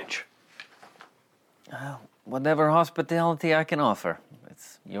patronage. whatever hospitality I can offer.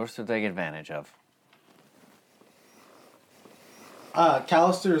 It's yours to take advantage of.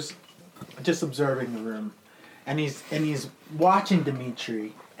 Callister's just observing the room, and he's watching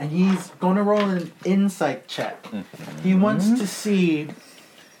Dimitri, and he's going to roll an insight check. He wants to see.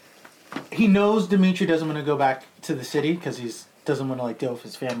 He knows Dimitri doesn't want to go back to the city because he doesn't want to like deal with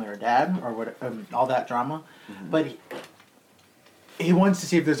his family or dad or what all that drama, but he wants to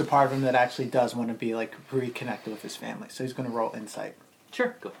see if there's a part of him that actually does want to be like reconnected with his family. So he's going to roll insight.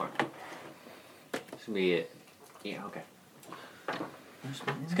 Sure, go for it. This will be it. Yeah, okay. It's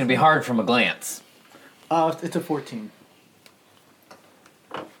going to be hard from a glance. It's a 14.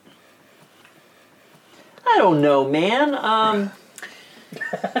 I don't know, man.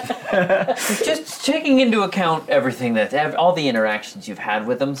 Just taking into account everything all the interactions you've had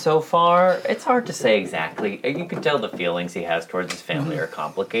with him so far, it's hard to say exactly. You can tell the feelings he has towards his family are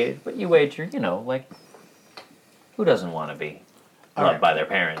complicated, but you wager, like, who doesn't want to be loved by their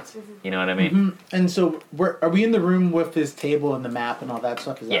parents? You know what I mean? And so, are we in the room with his table and the map and all that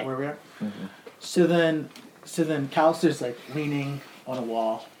stuff? Is that where we are? So then Callister's like leaning on a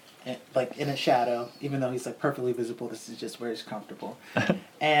wall, like in a shadow, even though he's like perfectly visible. This is just where he's comfortable.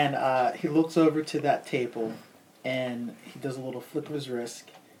 And he looks over to that table, and he does a little flip of his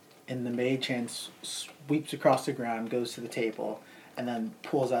wrist, and the mage hand sweeps across the ground, goes to the table, and then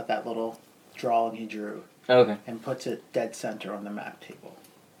pulls out that little drawing he drew. Okay. And puts it dead center on the map table.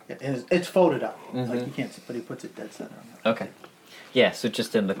 It's folded up, like you can't see, but he puts it dead center on the map. Okay. Yeah, so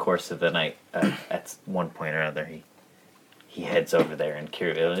just in the course of the night, at one point or another, he heads over there and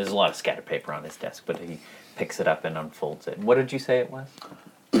there's a lot of scattered paper on his desk, but he picks it up and unfolds it. What did you say it was?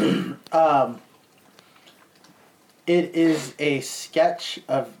 It is a sketch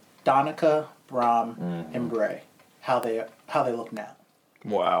of Donica, Brom, and Bray. How they look now.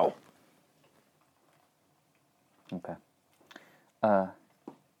 Wow. Okay.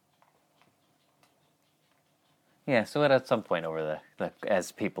 Yeah, so at some point over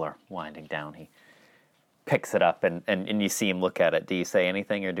as people are winding down, he picks it up and you see him look at it. Do you say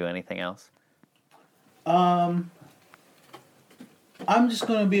anything or do anything else? I'm just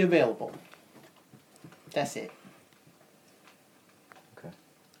going to be available. That's it. Okay.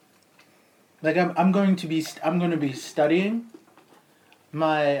 Like I'm going to be studying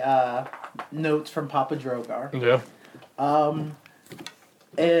my notes from Papa Drogar. Yeah.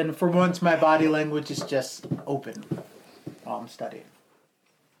 And for once, my body language is just open while I'm studying.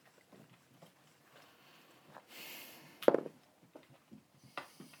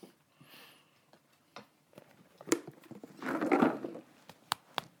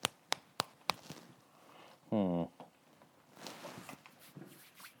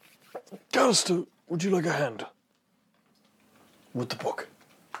 Callister, would you like a hand with the book?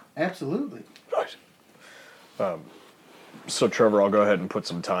 Absolutely. Right. So Trevor, I'll go ahead and put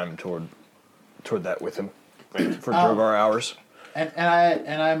some time toward that with him for Drogar hours. And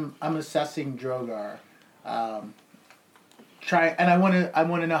I'm assessing Drogar. I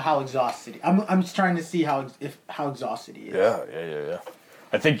want to know how exhausted I'm just trying to see how exhausted he is. Yeah.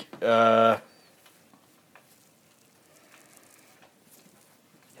 I think I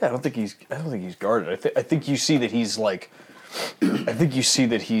don't think he's guarded. I think you see that he's like he's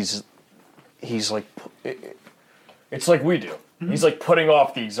like it's like we do. He's like putting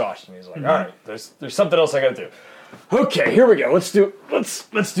off the exhaustion. He's like, all right, there's something else I got to do. Okay, here we go. Let's do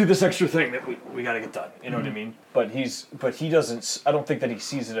this extra thing that we got to get done. You know what I mean? But he doesn't. I don't think that he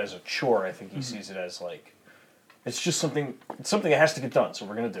sees it as a chore. I think he sees it as like it's just something that has to get done. So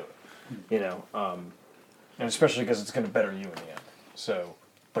we're gonna do it. You know, and especially because it's gonna better you in the end. So,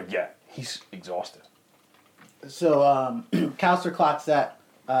 but yeah, he's exhausted. So Callister clocks that,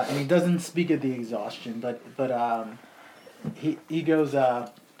 and he doesn't speak of the exhaustion, but he goes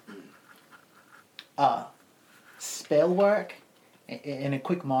spell work in a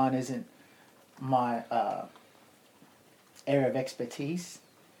quick mind isn't my area of expertise.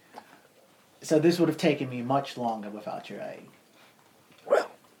 So this would have taken me much longer without your aid.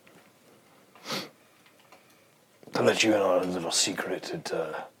 Well, to let you in on a little secret, it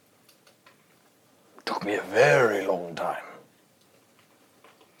took me a very long time.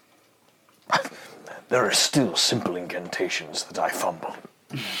 There are still simple incantations that I fumble.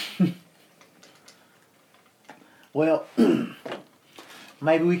 Well,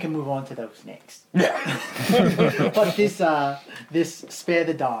 maybe we can move on to those next. Yeah. But this spare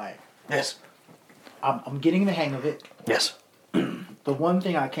the dime. Yes. I'm getting the hang of it. Yes. The one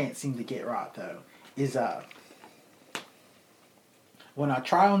thing I can't seem to get right though is when I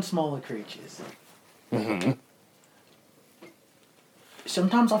try on smaller creatures. Mm-hmm.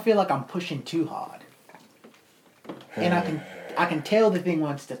 Sometimes I feel like I'm pushing too hard. and I can tell the thing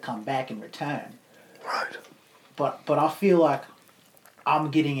wants to come back and return. Right. But I feel like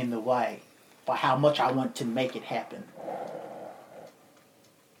I'm getting in the way by how much I want to make it happen.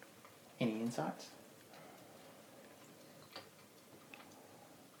 Any insights?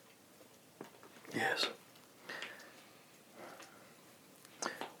 Yes.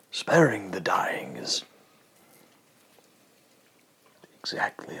 Sparing the dying is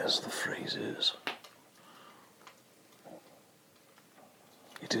exactly as the phrase is.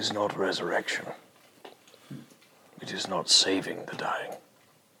 It is not resurrection. It is not saving the dying.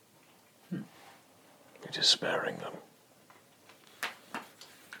 It is sparing them.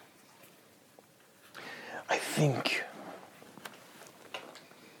 I think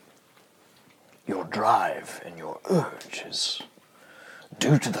your drive and your urge is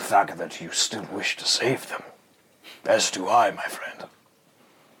due to the fact that you still wish to save them. As do I, my friend.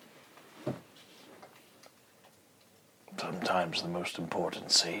 Sometimes the most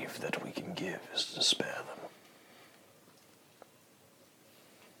important save that we can give is to spare them.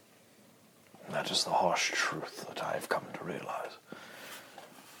 That is the harsh truth that I have come to realize.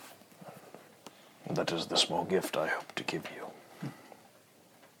 That is the small gift I hope to give you.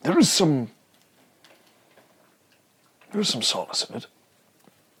 There is some solace in it.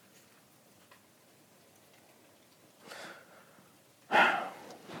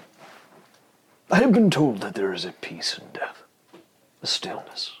 I have been told that there is a peace in death, a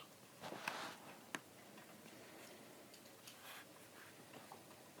stillness.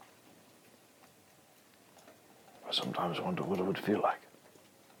 I sometimes wonder what it would feel like.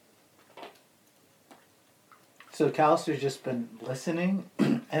 So Callister's just been listening,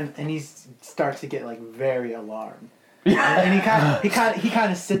 and he starts to get like very alarmed. And he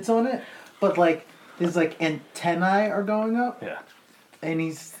kind of sits on it, but like his like antennae are going up. Yeah. And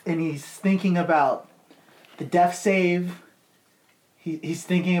he's thinking about the death save. He's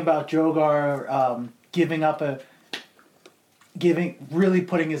thinking about Drogar really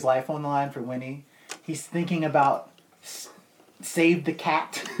putting his life on the line for Winnie. He's thinking about save the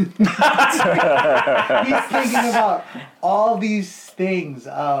cat. He's thinking about all these things.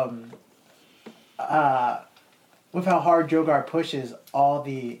 With how hard Drogar pushes, all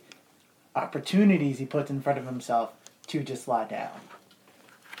the opportunities he puts in front of himself to just lie down.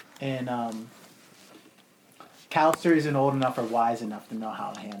 And Callister isn't old enough or wise enough to know how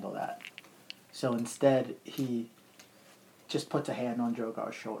to handle that. So instead, he just puts a hand on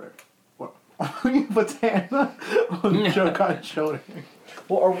Drogar's shoulder. He puts a hand on Drogar's shoulder.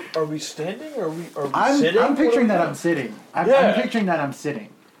 Well, are we standing or are we sitting? I'm picturing that I'm sitting. I'm picturing that I'm sitting.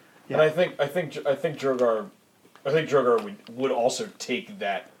 Yeah. And I think Drogar would also take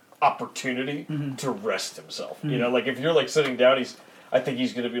that opportunity to rest himself. You know, like if you're like sitting down, I think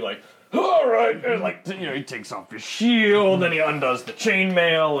he's gonna be like, all right, and like he takes off his shield and he undoes the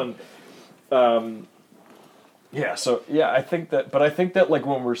chainmail and I think that like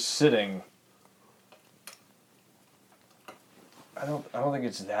when we're sitting, I don't think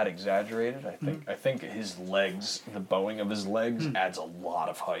it's that exaggerated. I think his legs, the bowing of his legs, adds a lot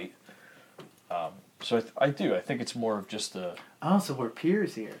of height. So I think it's more of just a. Oh, so we're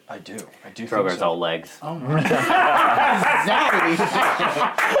peers here. I do. Drogar's so. all legs. Oh my God.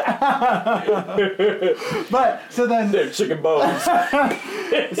 But so then. They're chicken bones. so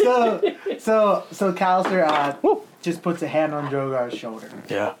Callister just puts a hand on Drogar's shoulder.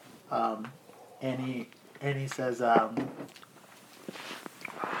 Yeah. And he says I've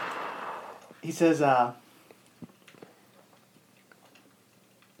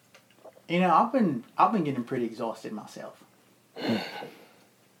been getting pretty exhausted myself.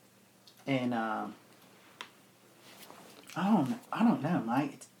 And I don't know,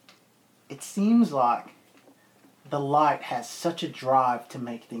 Mike. It seems like the light has such a drive to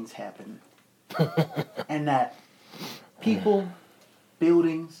make things happen. And that people,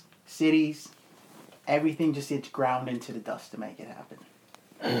 buildings, cities, everything just gets ground into the dust to make it happen.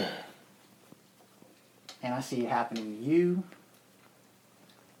 And I see it happening to you,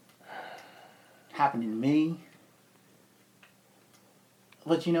 happening to me.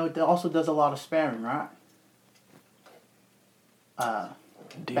 But it also does a lot of sparing, right?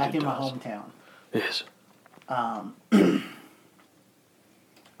 Indeed back it in my does. hometown. Yes.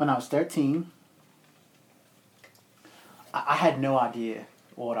 When I was 13, I had no idea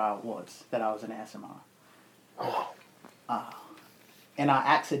what I was, that I was an ASMR. And I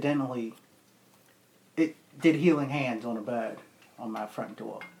accidentally did healing hands on a bird on my front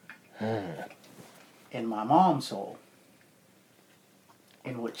door. And my mom saw.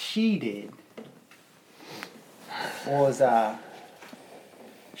 And what she did was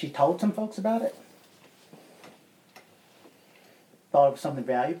she told some folks about it. thought of something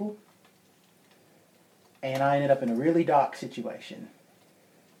valuable, and I ended up in a really dark situation.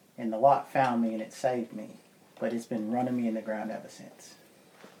 And the lot found me and it saved me, but it's been running me in the ground ever since.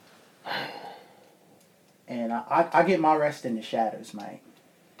 And I get my rest in the shadows, mate.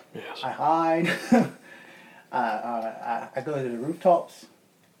 Yes. I hide. I go to the rooftops.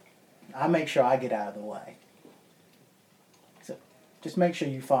 I make sure I get out of the way. So just make sure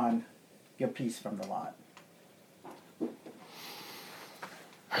you find your piece from the lot.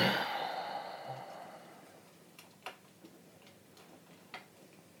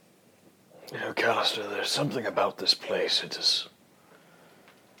 You know, Callister, there's something about this place. It is.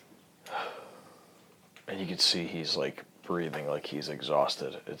 And you can see he's like breathing like he's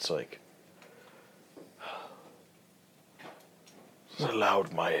exhausted. It's like. It's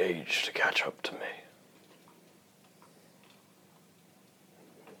allowed my age to catch up to me.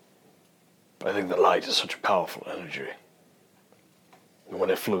 I think the light is such a powerful energy. And when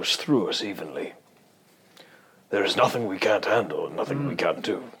it flows through us evenly, there is nothing we can't handle and nothing we can't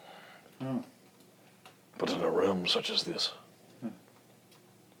do. But in a realm such as this,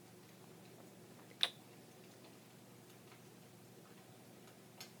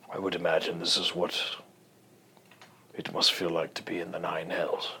 I would imagine this is what it must feel like to be in the Nine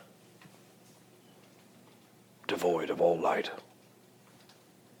Hells. Devoid of all light.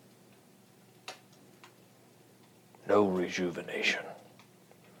 No rejuvenation.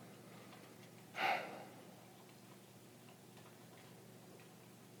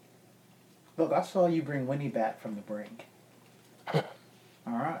 Look, I saw you bring Winnie back from the brink.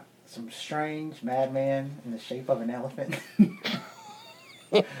 Alright. Some strange madman in the shape of an elephant.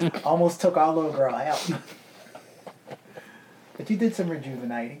 Almost took our little girl out. But you did some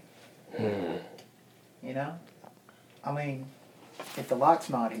rejuvenating. You know? I mean, if the lot's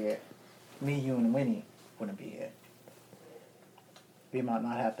not here, me, you, and Winnie wouldn't be here. We might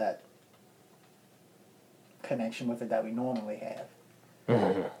not have that connection with it that we normally have.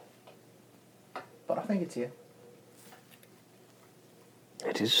 But I think it's here.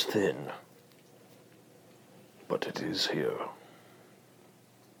 It is thin, but it is here.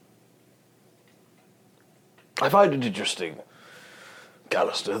 I find it interesting,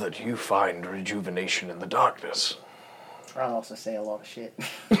 Callister, that you find rejuvenation in the darkness. I also say a lot of shit.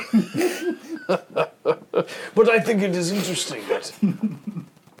 But I think it is interesting that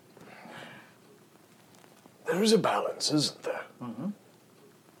there is a balance, isn't there?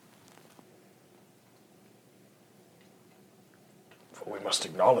 For we must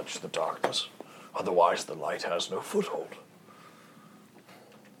acknowledge the darkness, otherwise the light has no foothold.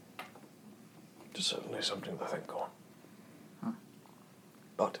 It is certainly something to think on.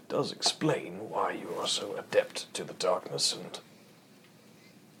 But it does explain why you are so adept to the darkness and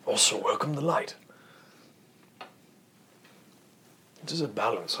also welcome the light. It is a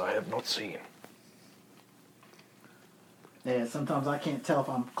balance I have not seen. Yeah, sometimes I can't tell if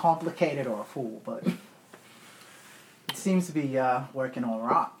I'm complicated or a fool, but it seems to be working all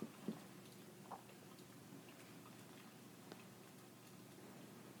right.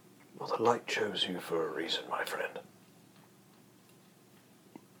 Well, the light chose you for a reason, my friend.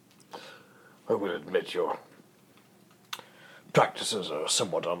 I will admit your practices are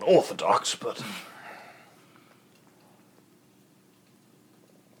somewhat unorthodox, but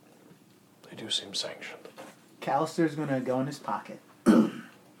they do seem sanctioned. Callister's gonna go in his pocket, and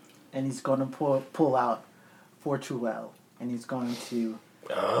he's gonna pull out Fortuel, and he's going to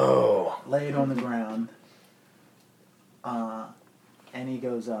lay it on the ground. And he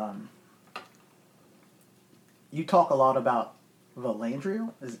goes, you talk a lot about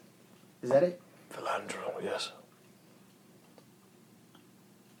Valandriel? Is that it? Valandriel, yes.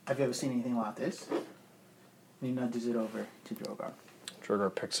 Have you ever seen anything like this? And he nudges it over to Drogar.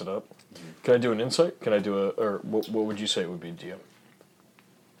 Drogar picks it up. Can I do an insight? Can I do or what would you say it would be, DM?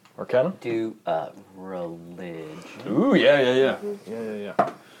 Arcana? Do religion. Ooh, yeah.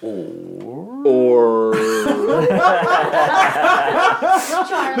 Or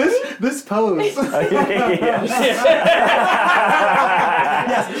this pose.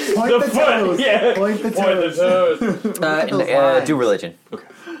 Yes, point the toes. Yeah. Point the toes. do religion. Okay.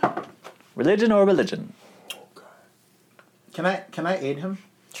 Religion or religion? Can I aid him?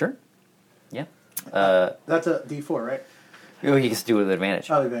 Sure. Yeah. That's a D4, right? Oh, you can do it with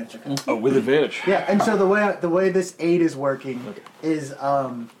advantage. Oh, advantage. Okay. Oh, with advantage. Yeah, and so the way this aid is working is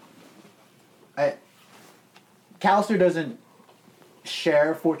Callister doesn't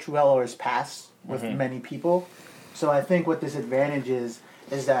share Fortuel or his past with many people, so I think what this advantage is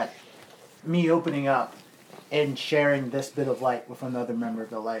that me opening up and sharing this bit of light with another member of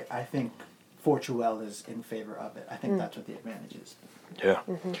the light, I think Fortuel is in favor of it. I think that's what the advantage is. Yeah.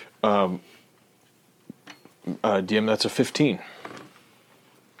 DM, that's a 15.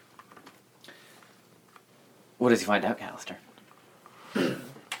 What does he find out, Callister?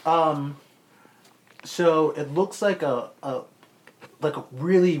 So it looks like a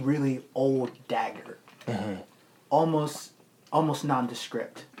really, really old dagger. Almost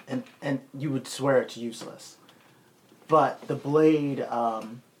nondescript. And you would swear it's useless. But the blade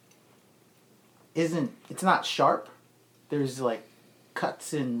it's not sharp. There's like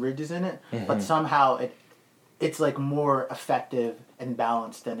cuts and ridges in it, but somehow it's like more effective and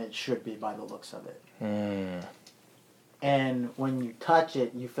balanced than it should be by the looks of it. And when you touch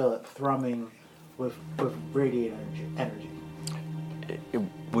it, you feel it thrumming with radiant energy.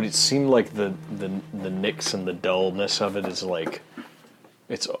 Would it seem like the nicks and the dullness of it is like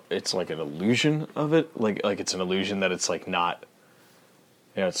it's like an illusion of it? Like it's an illusion that it's like not.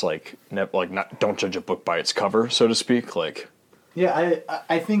 It's like not. Don't judge a book by its cover, so to speak. Like. Yeah,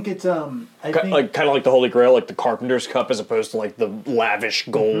 I think it's kind of like the Holy Grail, like the Carpenter's Cup, as opposed to like the lavish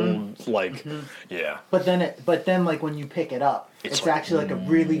gold, yeah. But then like when you pick it up, it's like, actually like a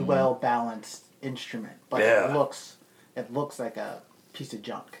really well balanced instrument. But it looks like a piece of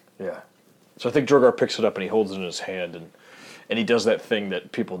junk. Yeah. So I think Drogar picks it up and he holds it in his hand and he does that thing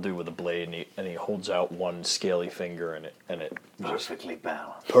that people do with a blade and he holds out one scaly finger and it perfectly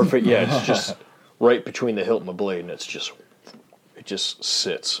balanced. Perfect. Yeah, it's just right between the hilt and the blade, and it just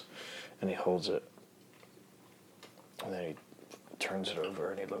sits, and he holds it, and then he turns it over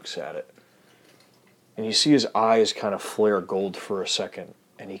and he looks at it, and you see his eyes kind of flare gold for a second,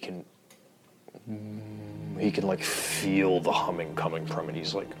 and he can like feel the humming coming from it.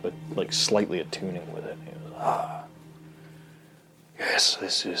 He's like slightly attuning with it. He goes, yes,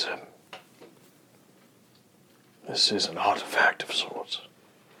 this is an artifact of sorts,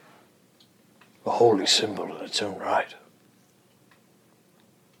 a holy symbol in its own right.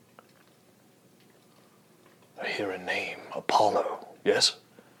 I hear a name, Apollo, yes?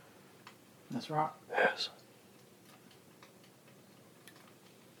 That's right. Yes.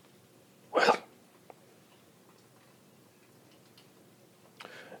 Well,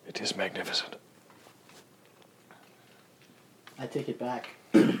 it is magnificent. I take it back.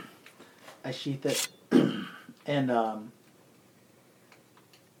 I sheath it, and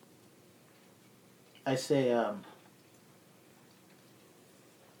I say,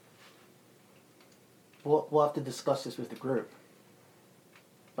 We'll have to discuss this with the group.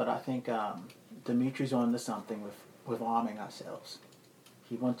 But I think Dimitri's on to something with arming ourselves.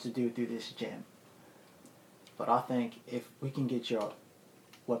 He wants to do it through this gym. But I think if we can get your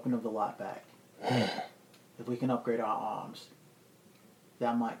weapon of the light back, if we can upgrade our arms,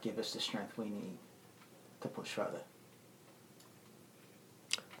 that might give us the strength we need to push further.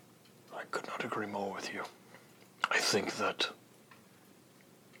 I could not agree more with you. I think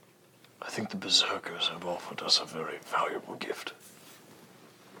the Berserkers have offered us a very valuable gift.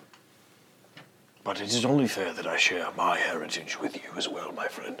 But it is only fair that I share my heritage with you as well, my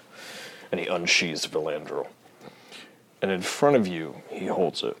friend. And he unsheathes Valandrel. And in front of you, he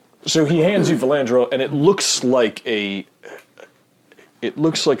holds it. So he hands you Valandrel, and it looks like a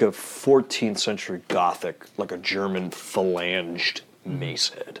 14th century Gothic, like a German phalanged mace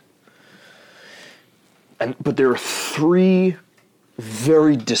head. But there are 3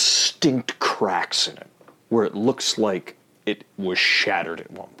 very distinct cracks in it, where it looks like it was shattered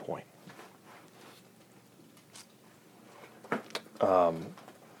at one point.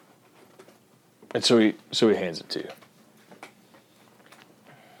 And so he hands it to you.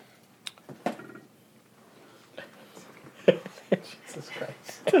 Jesus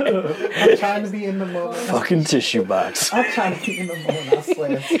Christ. I'm trying to be in the moment. Fucking tissue box. I'm trying to be in the moment, I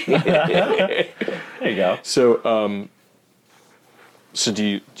swear. There you go. So, so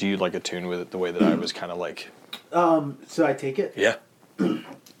do you like attune with it the way that I was kind of like? So I take it. Yeah. And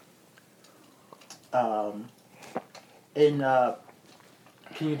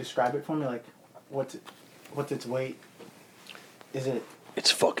can you describe it for me? Like, what's its weight? Is it? It's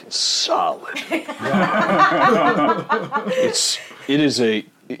fucking solid. It is a.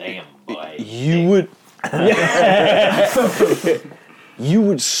 Damn boy. You would. You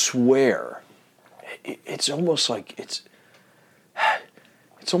would swear. It's almost like it's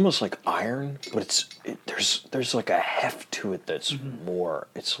almost like iron, but there's like a heft to it that's more.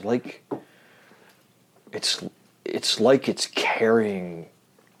 It's like it's carrying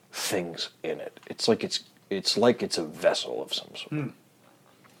things in it. It's like it's a vessel of some sort.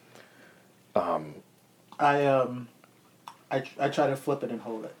 I try to flip it and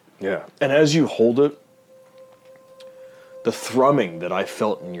hold it. Yeah, and as you hold it, the thrumming that I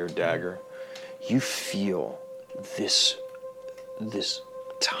felt in your dagger you feel this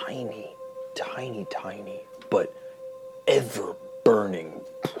tiny, but ever burning,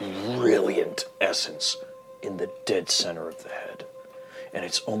 brilliant essence in the dead center of the head. And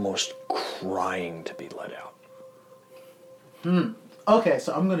it's almost crying to be let out. Okay,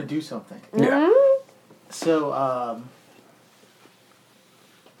 so I'm gonna do something. Yeah. So,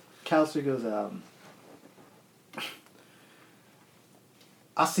 Callister goes,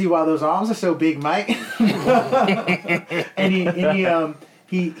 I see why those arms are so big, mate. and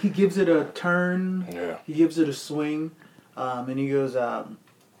he gives it a turn. Yeah. He gives it a swing, and he goes,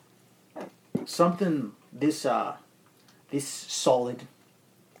 something this solid,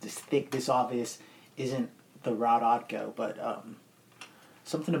 this thick, this obvious isn't the route I'd go, but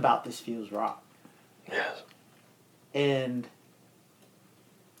something about this feels wrong. Yes. And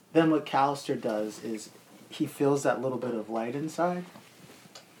then what Callister does is he feels that little bit of light inside,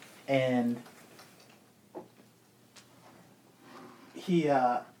 and he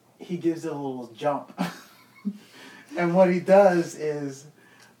gives it a little jump. And what he does is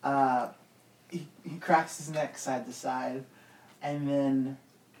he cracks his neck side to side, and then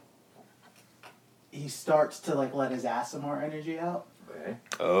he starts to like let his Aasimar energy out. Okay.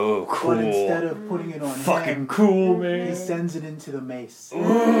 Oh, cool. But instead of putting it on him, cool, man. he sends it into the mace. To see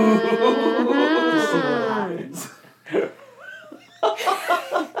what happens.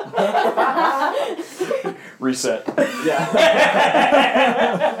 Reset. Yeah.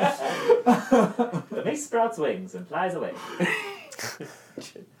 The mace sprouts wings and flies away.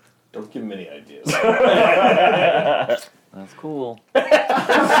 Don't give him any ideas. That's cool.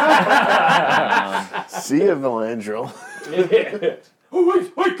 See ya, Valandril. Oh,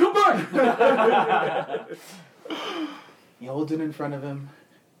 wait, come back! He holds it in front of him,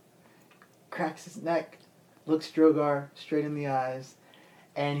 cracks his neck, looks Drogar straight in the eyes,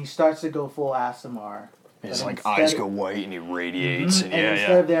 and he starts to go full Aasimar. His But eyes instead- go white and he radiates. And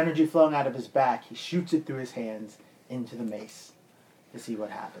instead of the energy flowing out of his back, he shoots it through his hands into the mace to see what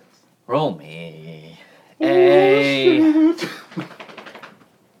happens. Roll me a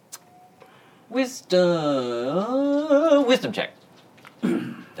wisdom check.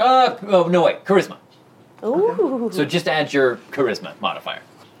 Oh no, wait, charisma. Ooh. So just add your charisma modifier.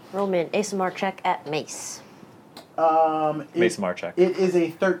 Roll me an ASMR check at Mace. Mace Marchek. It is a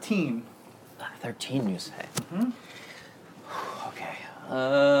 13. 13, you say? Mm-hmm. Okay.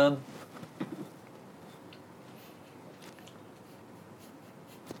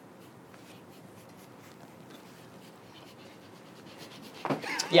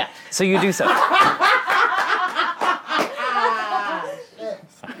 Yeah, so you do so.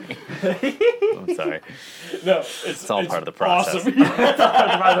 I'm sorry. No, it's all part of the process. Awesome. It's all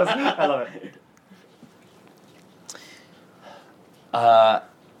part of the process. I love it.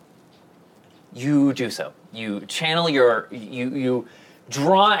 You do so. You channel you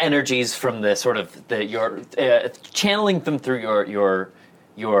draw energies from the sort of your channeling them through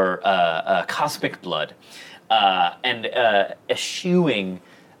your cosmic blood, and eschewing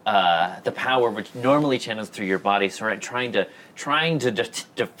the power which normally channels through your body, sort of trying to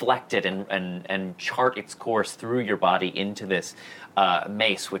deflect it and chart its course through your body into this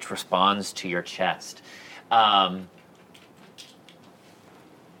mace, which responds to your chest.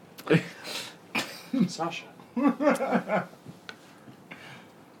 Sasha.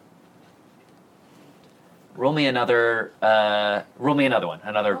 Roll me another one.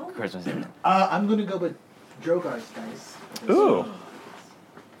 Another charisma saving. I'm going to go with Drogar's dice. Ooh.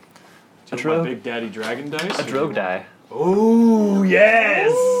 My Big Daddy Dragon dice? A Drogue die. Ooh,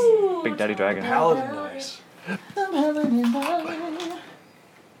 yes! Big Daddy Dragon. Paladin dice.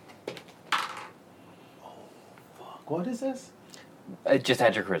 What is this? Just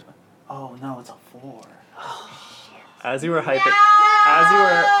add your charisma. Oh no, it's a 4. As you were hyping,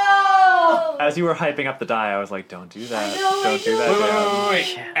 as you were hyping up the die, I was like, "Don't do that! Don't do that!"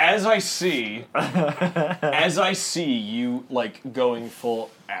 Wait. As I see you like going full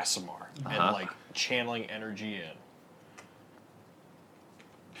Aasimar and like channeling energy in.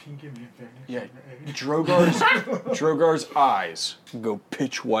 Can you give me advantage? Yeah, Drogar's eyes go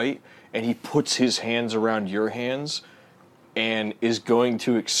pitch white, and he puts his hands around your hands, and is going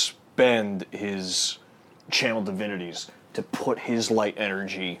to expend his channel divinities to put his light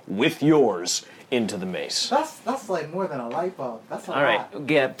energy with yours into the mace. That's like more than a light bulb. That's a All right. lot.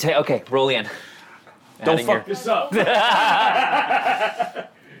 Yeah. Okay. Roll in. Don't fuck this up.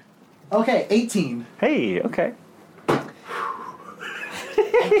 Okay, 18. Hey. Okay. Daddy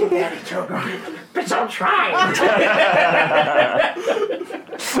Drogar. Bitch, I'm trying!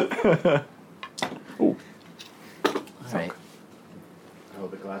 All right. Oh,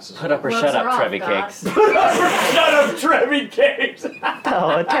 the glass glasses. Put up or shut up, Trevi Cakes. Shut up, Trevi Cakes.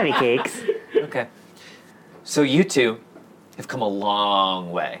 Oh, Trevi Cakes. Okay. So you two have come a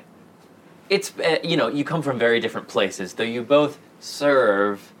long way. It's, you come from very different places, though you both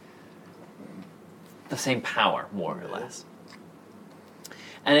serve the same power, more or less.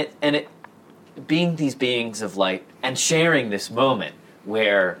 And it being these beings of light and sharing this moment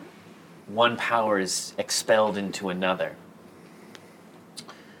where one power is expelled into another.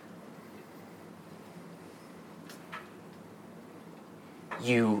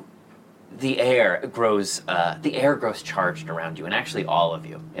 The air grows charged around you, and actually all of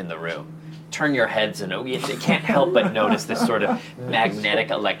you in the room. Turn your heads and you can't help but notice this sort of magnetic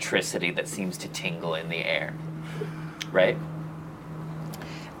electricity that seems to tingle in the air, right?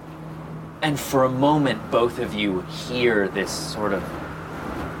 And for a moment, both of you hear this sort of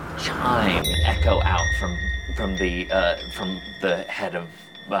chime echo out from the head of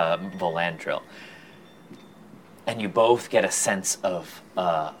Volandril. And you both get a sense of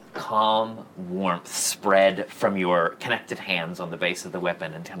calm warmth spread from your connected hands on the base of the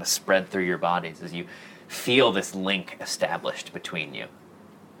weapon and kind of spread through your bodies as you feel this link established between you.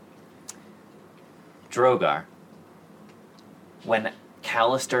 Drogar, when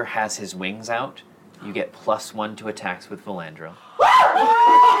Callister has his wings out, you get +1 to attacks with Volandril.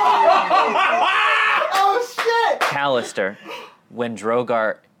 Oh shit! Callister, when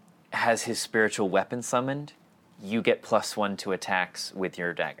Drogar has his spiritual weapon summoned, you get +1 to attacks with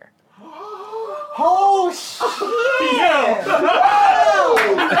your dagger. Oh shit!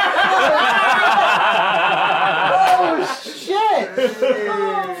 Oh shit! That's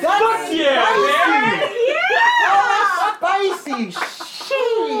spicy! Yeah, man! Oh, that's spicy!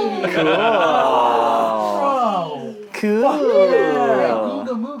 Shit! Cool. Bro. Yeah.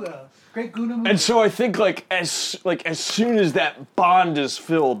 Googa Mooga. Great Googa Mooga. And so I think as soon as that bond is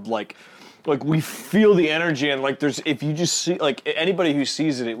filled, like we feel the energy, and if you just see, anybody who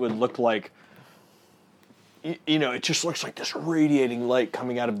sees it, it would look like, it just looks like this radiating light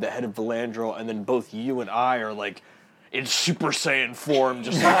coming out of the head of Volandril, and then both you and I are in Super Saiyan form,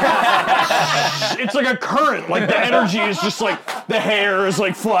 just it's like a current. The energy is just the hair is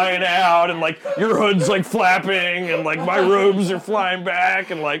flying out, and your hood's flapping, and my robes are flying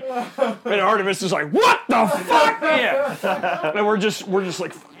back, and Artemis is what the fuck? Yeah. And we're just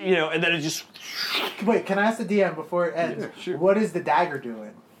and then it just. Wait, can I ask the DM before it ends? Yeah, sure. What is the dagger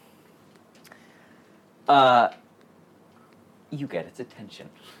doing? You get its attention.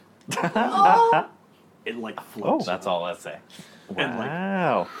 Oh. It floats. Oh, that's all I say.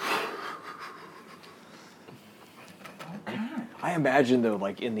 Wow. I imagine though,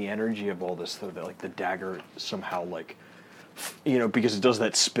 in the energy of all this, though, that the dagger somehow because it does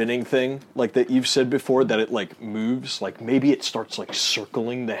that spinning thing, that you've said before, that it moves. Maybe it starts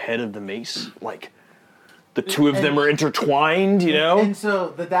circling the head of the mace. The two of them are intertwined. And so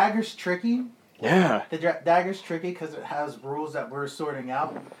the dagger's tricky. Yeah. The dagger's tricky because it has rules that we're sorting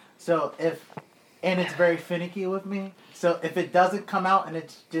out. So and it's very finicky with me. So if it doesn't come out and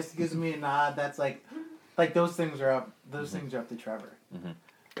it just gives me a nod, that's those things are up. Those things are up to Trevor. Mm-hmm.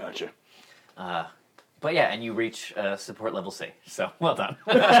 Gotcha. But yeah, and you reach support level C. So well done.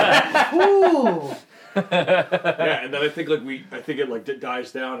 Ooh. Yeah, and then I think it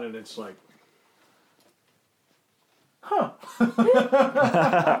dies down and it's huh.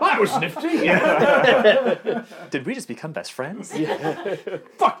 That was nifty. Yeah. Did we just become best friends? Yeah.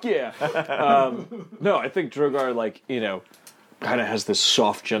 Fuck yeah. No, I think Drogar, kind of has this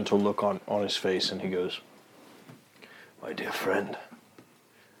soft, gentle look on his face, and he goes, "My dear friend,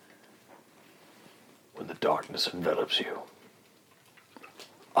 when the darkness envelops you,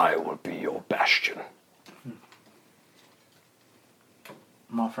 I will be your bastion."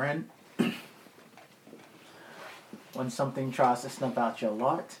 My friend, when something tries to snuff out your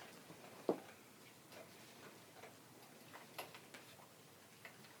light,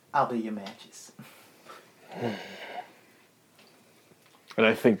 I'll be your matches. And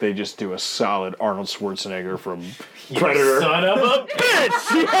I think they just do a solid Arnold Schwarzenegger from Predator. You son of a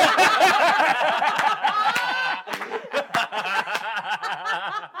bitch!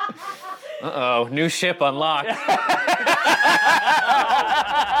 Uh-oh, new ship unlocked.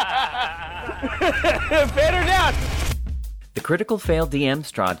 Better down! The Critical Fail DM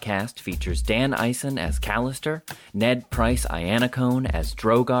Strodcast features Dan Eisen as Callister, Ned Price Iannacone as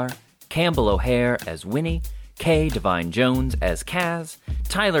Drogar, Campbell O'Hare as Winnie, Kay Divine Jones as Kaz,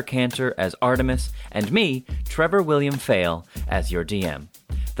 Tyler Cantor as Artemis, and me, Trevor William Fail, as your DM.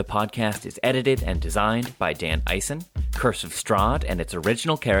 The podcast is edited and designed by Dan Eisen. Curse of Strahd and its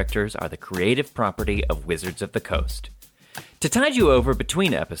original characters are the creative property of Wizards of the Coast. To tide you over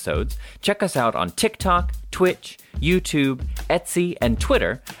between episodes, check us out on TikTok, Twitch, YouTube, Etsy, and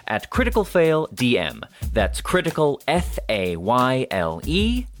Twitter at Critical Fail DM. That's Critical FAYLE-DM.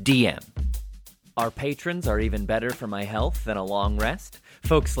 Our patrons are even better for my health than a long rest.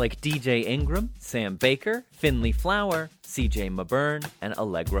 Folks like DJ Ingram, Sam Baker, Finley Flower, CJ Maburn, and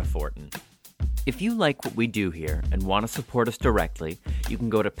Allegra Fortin. If you like what we do here and want to support us directly, you can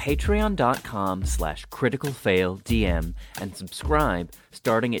go to patreon.com/criticalfaildm and subscribe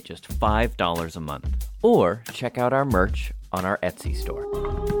starting at just $5 a month. Or check out our merch on our Etsy store.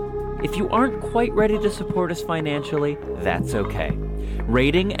 If you aren't quite ready to support us financially, that's okay.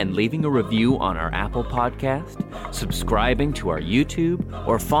 Rating and leaving a review on our Apple podcast, subscribing to our YouTube,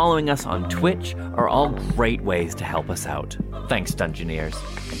 or following us on Twitch are all great ways to help us out. Thanks, Dungeoneers,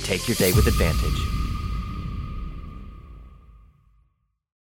 and take your day with advantage.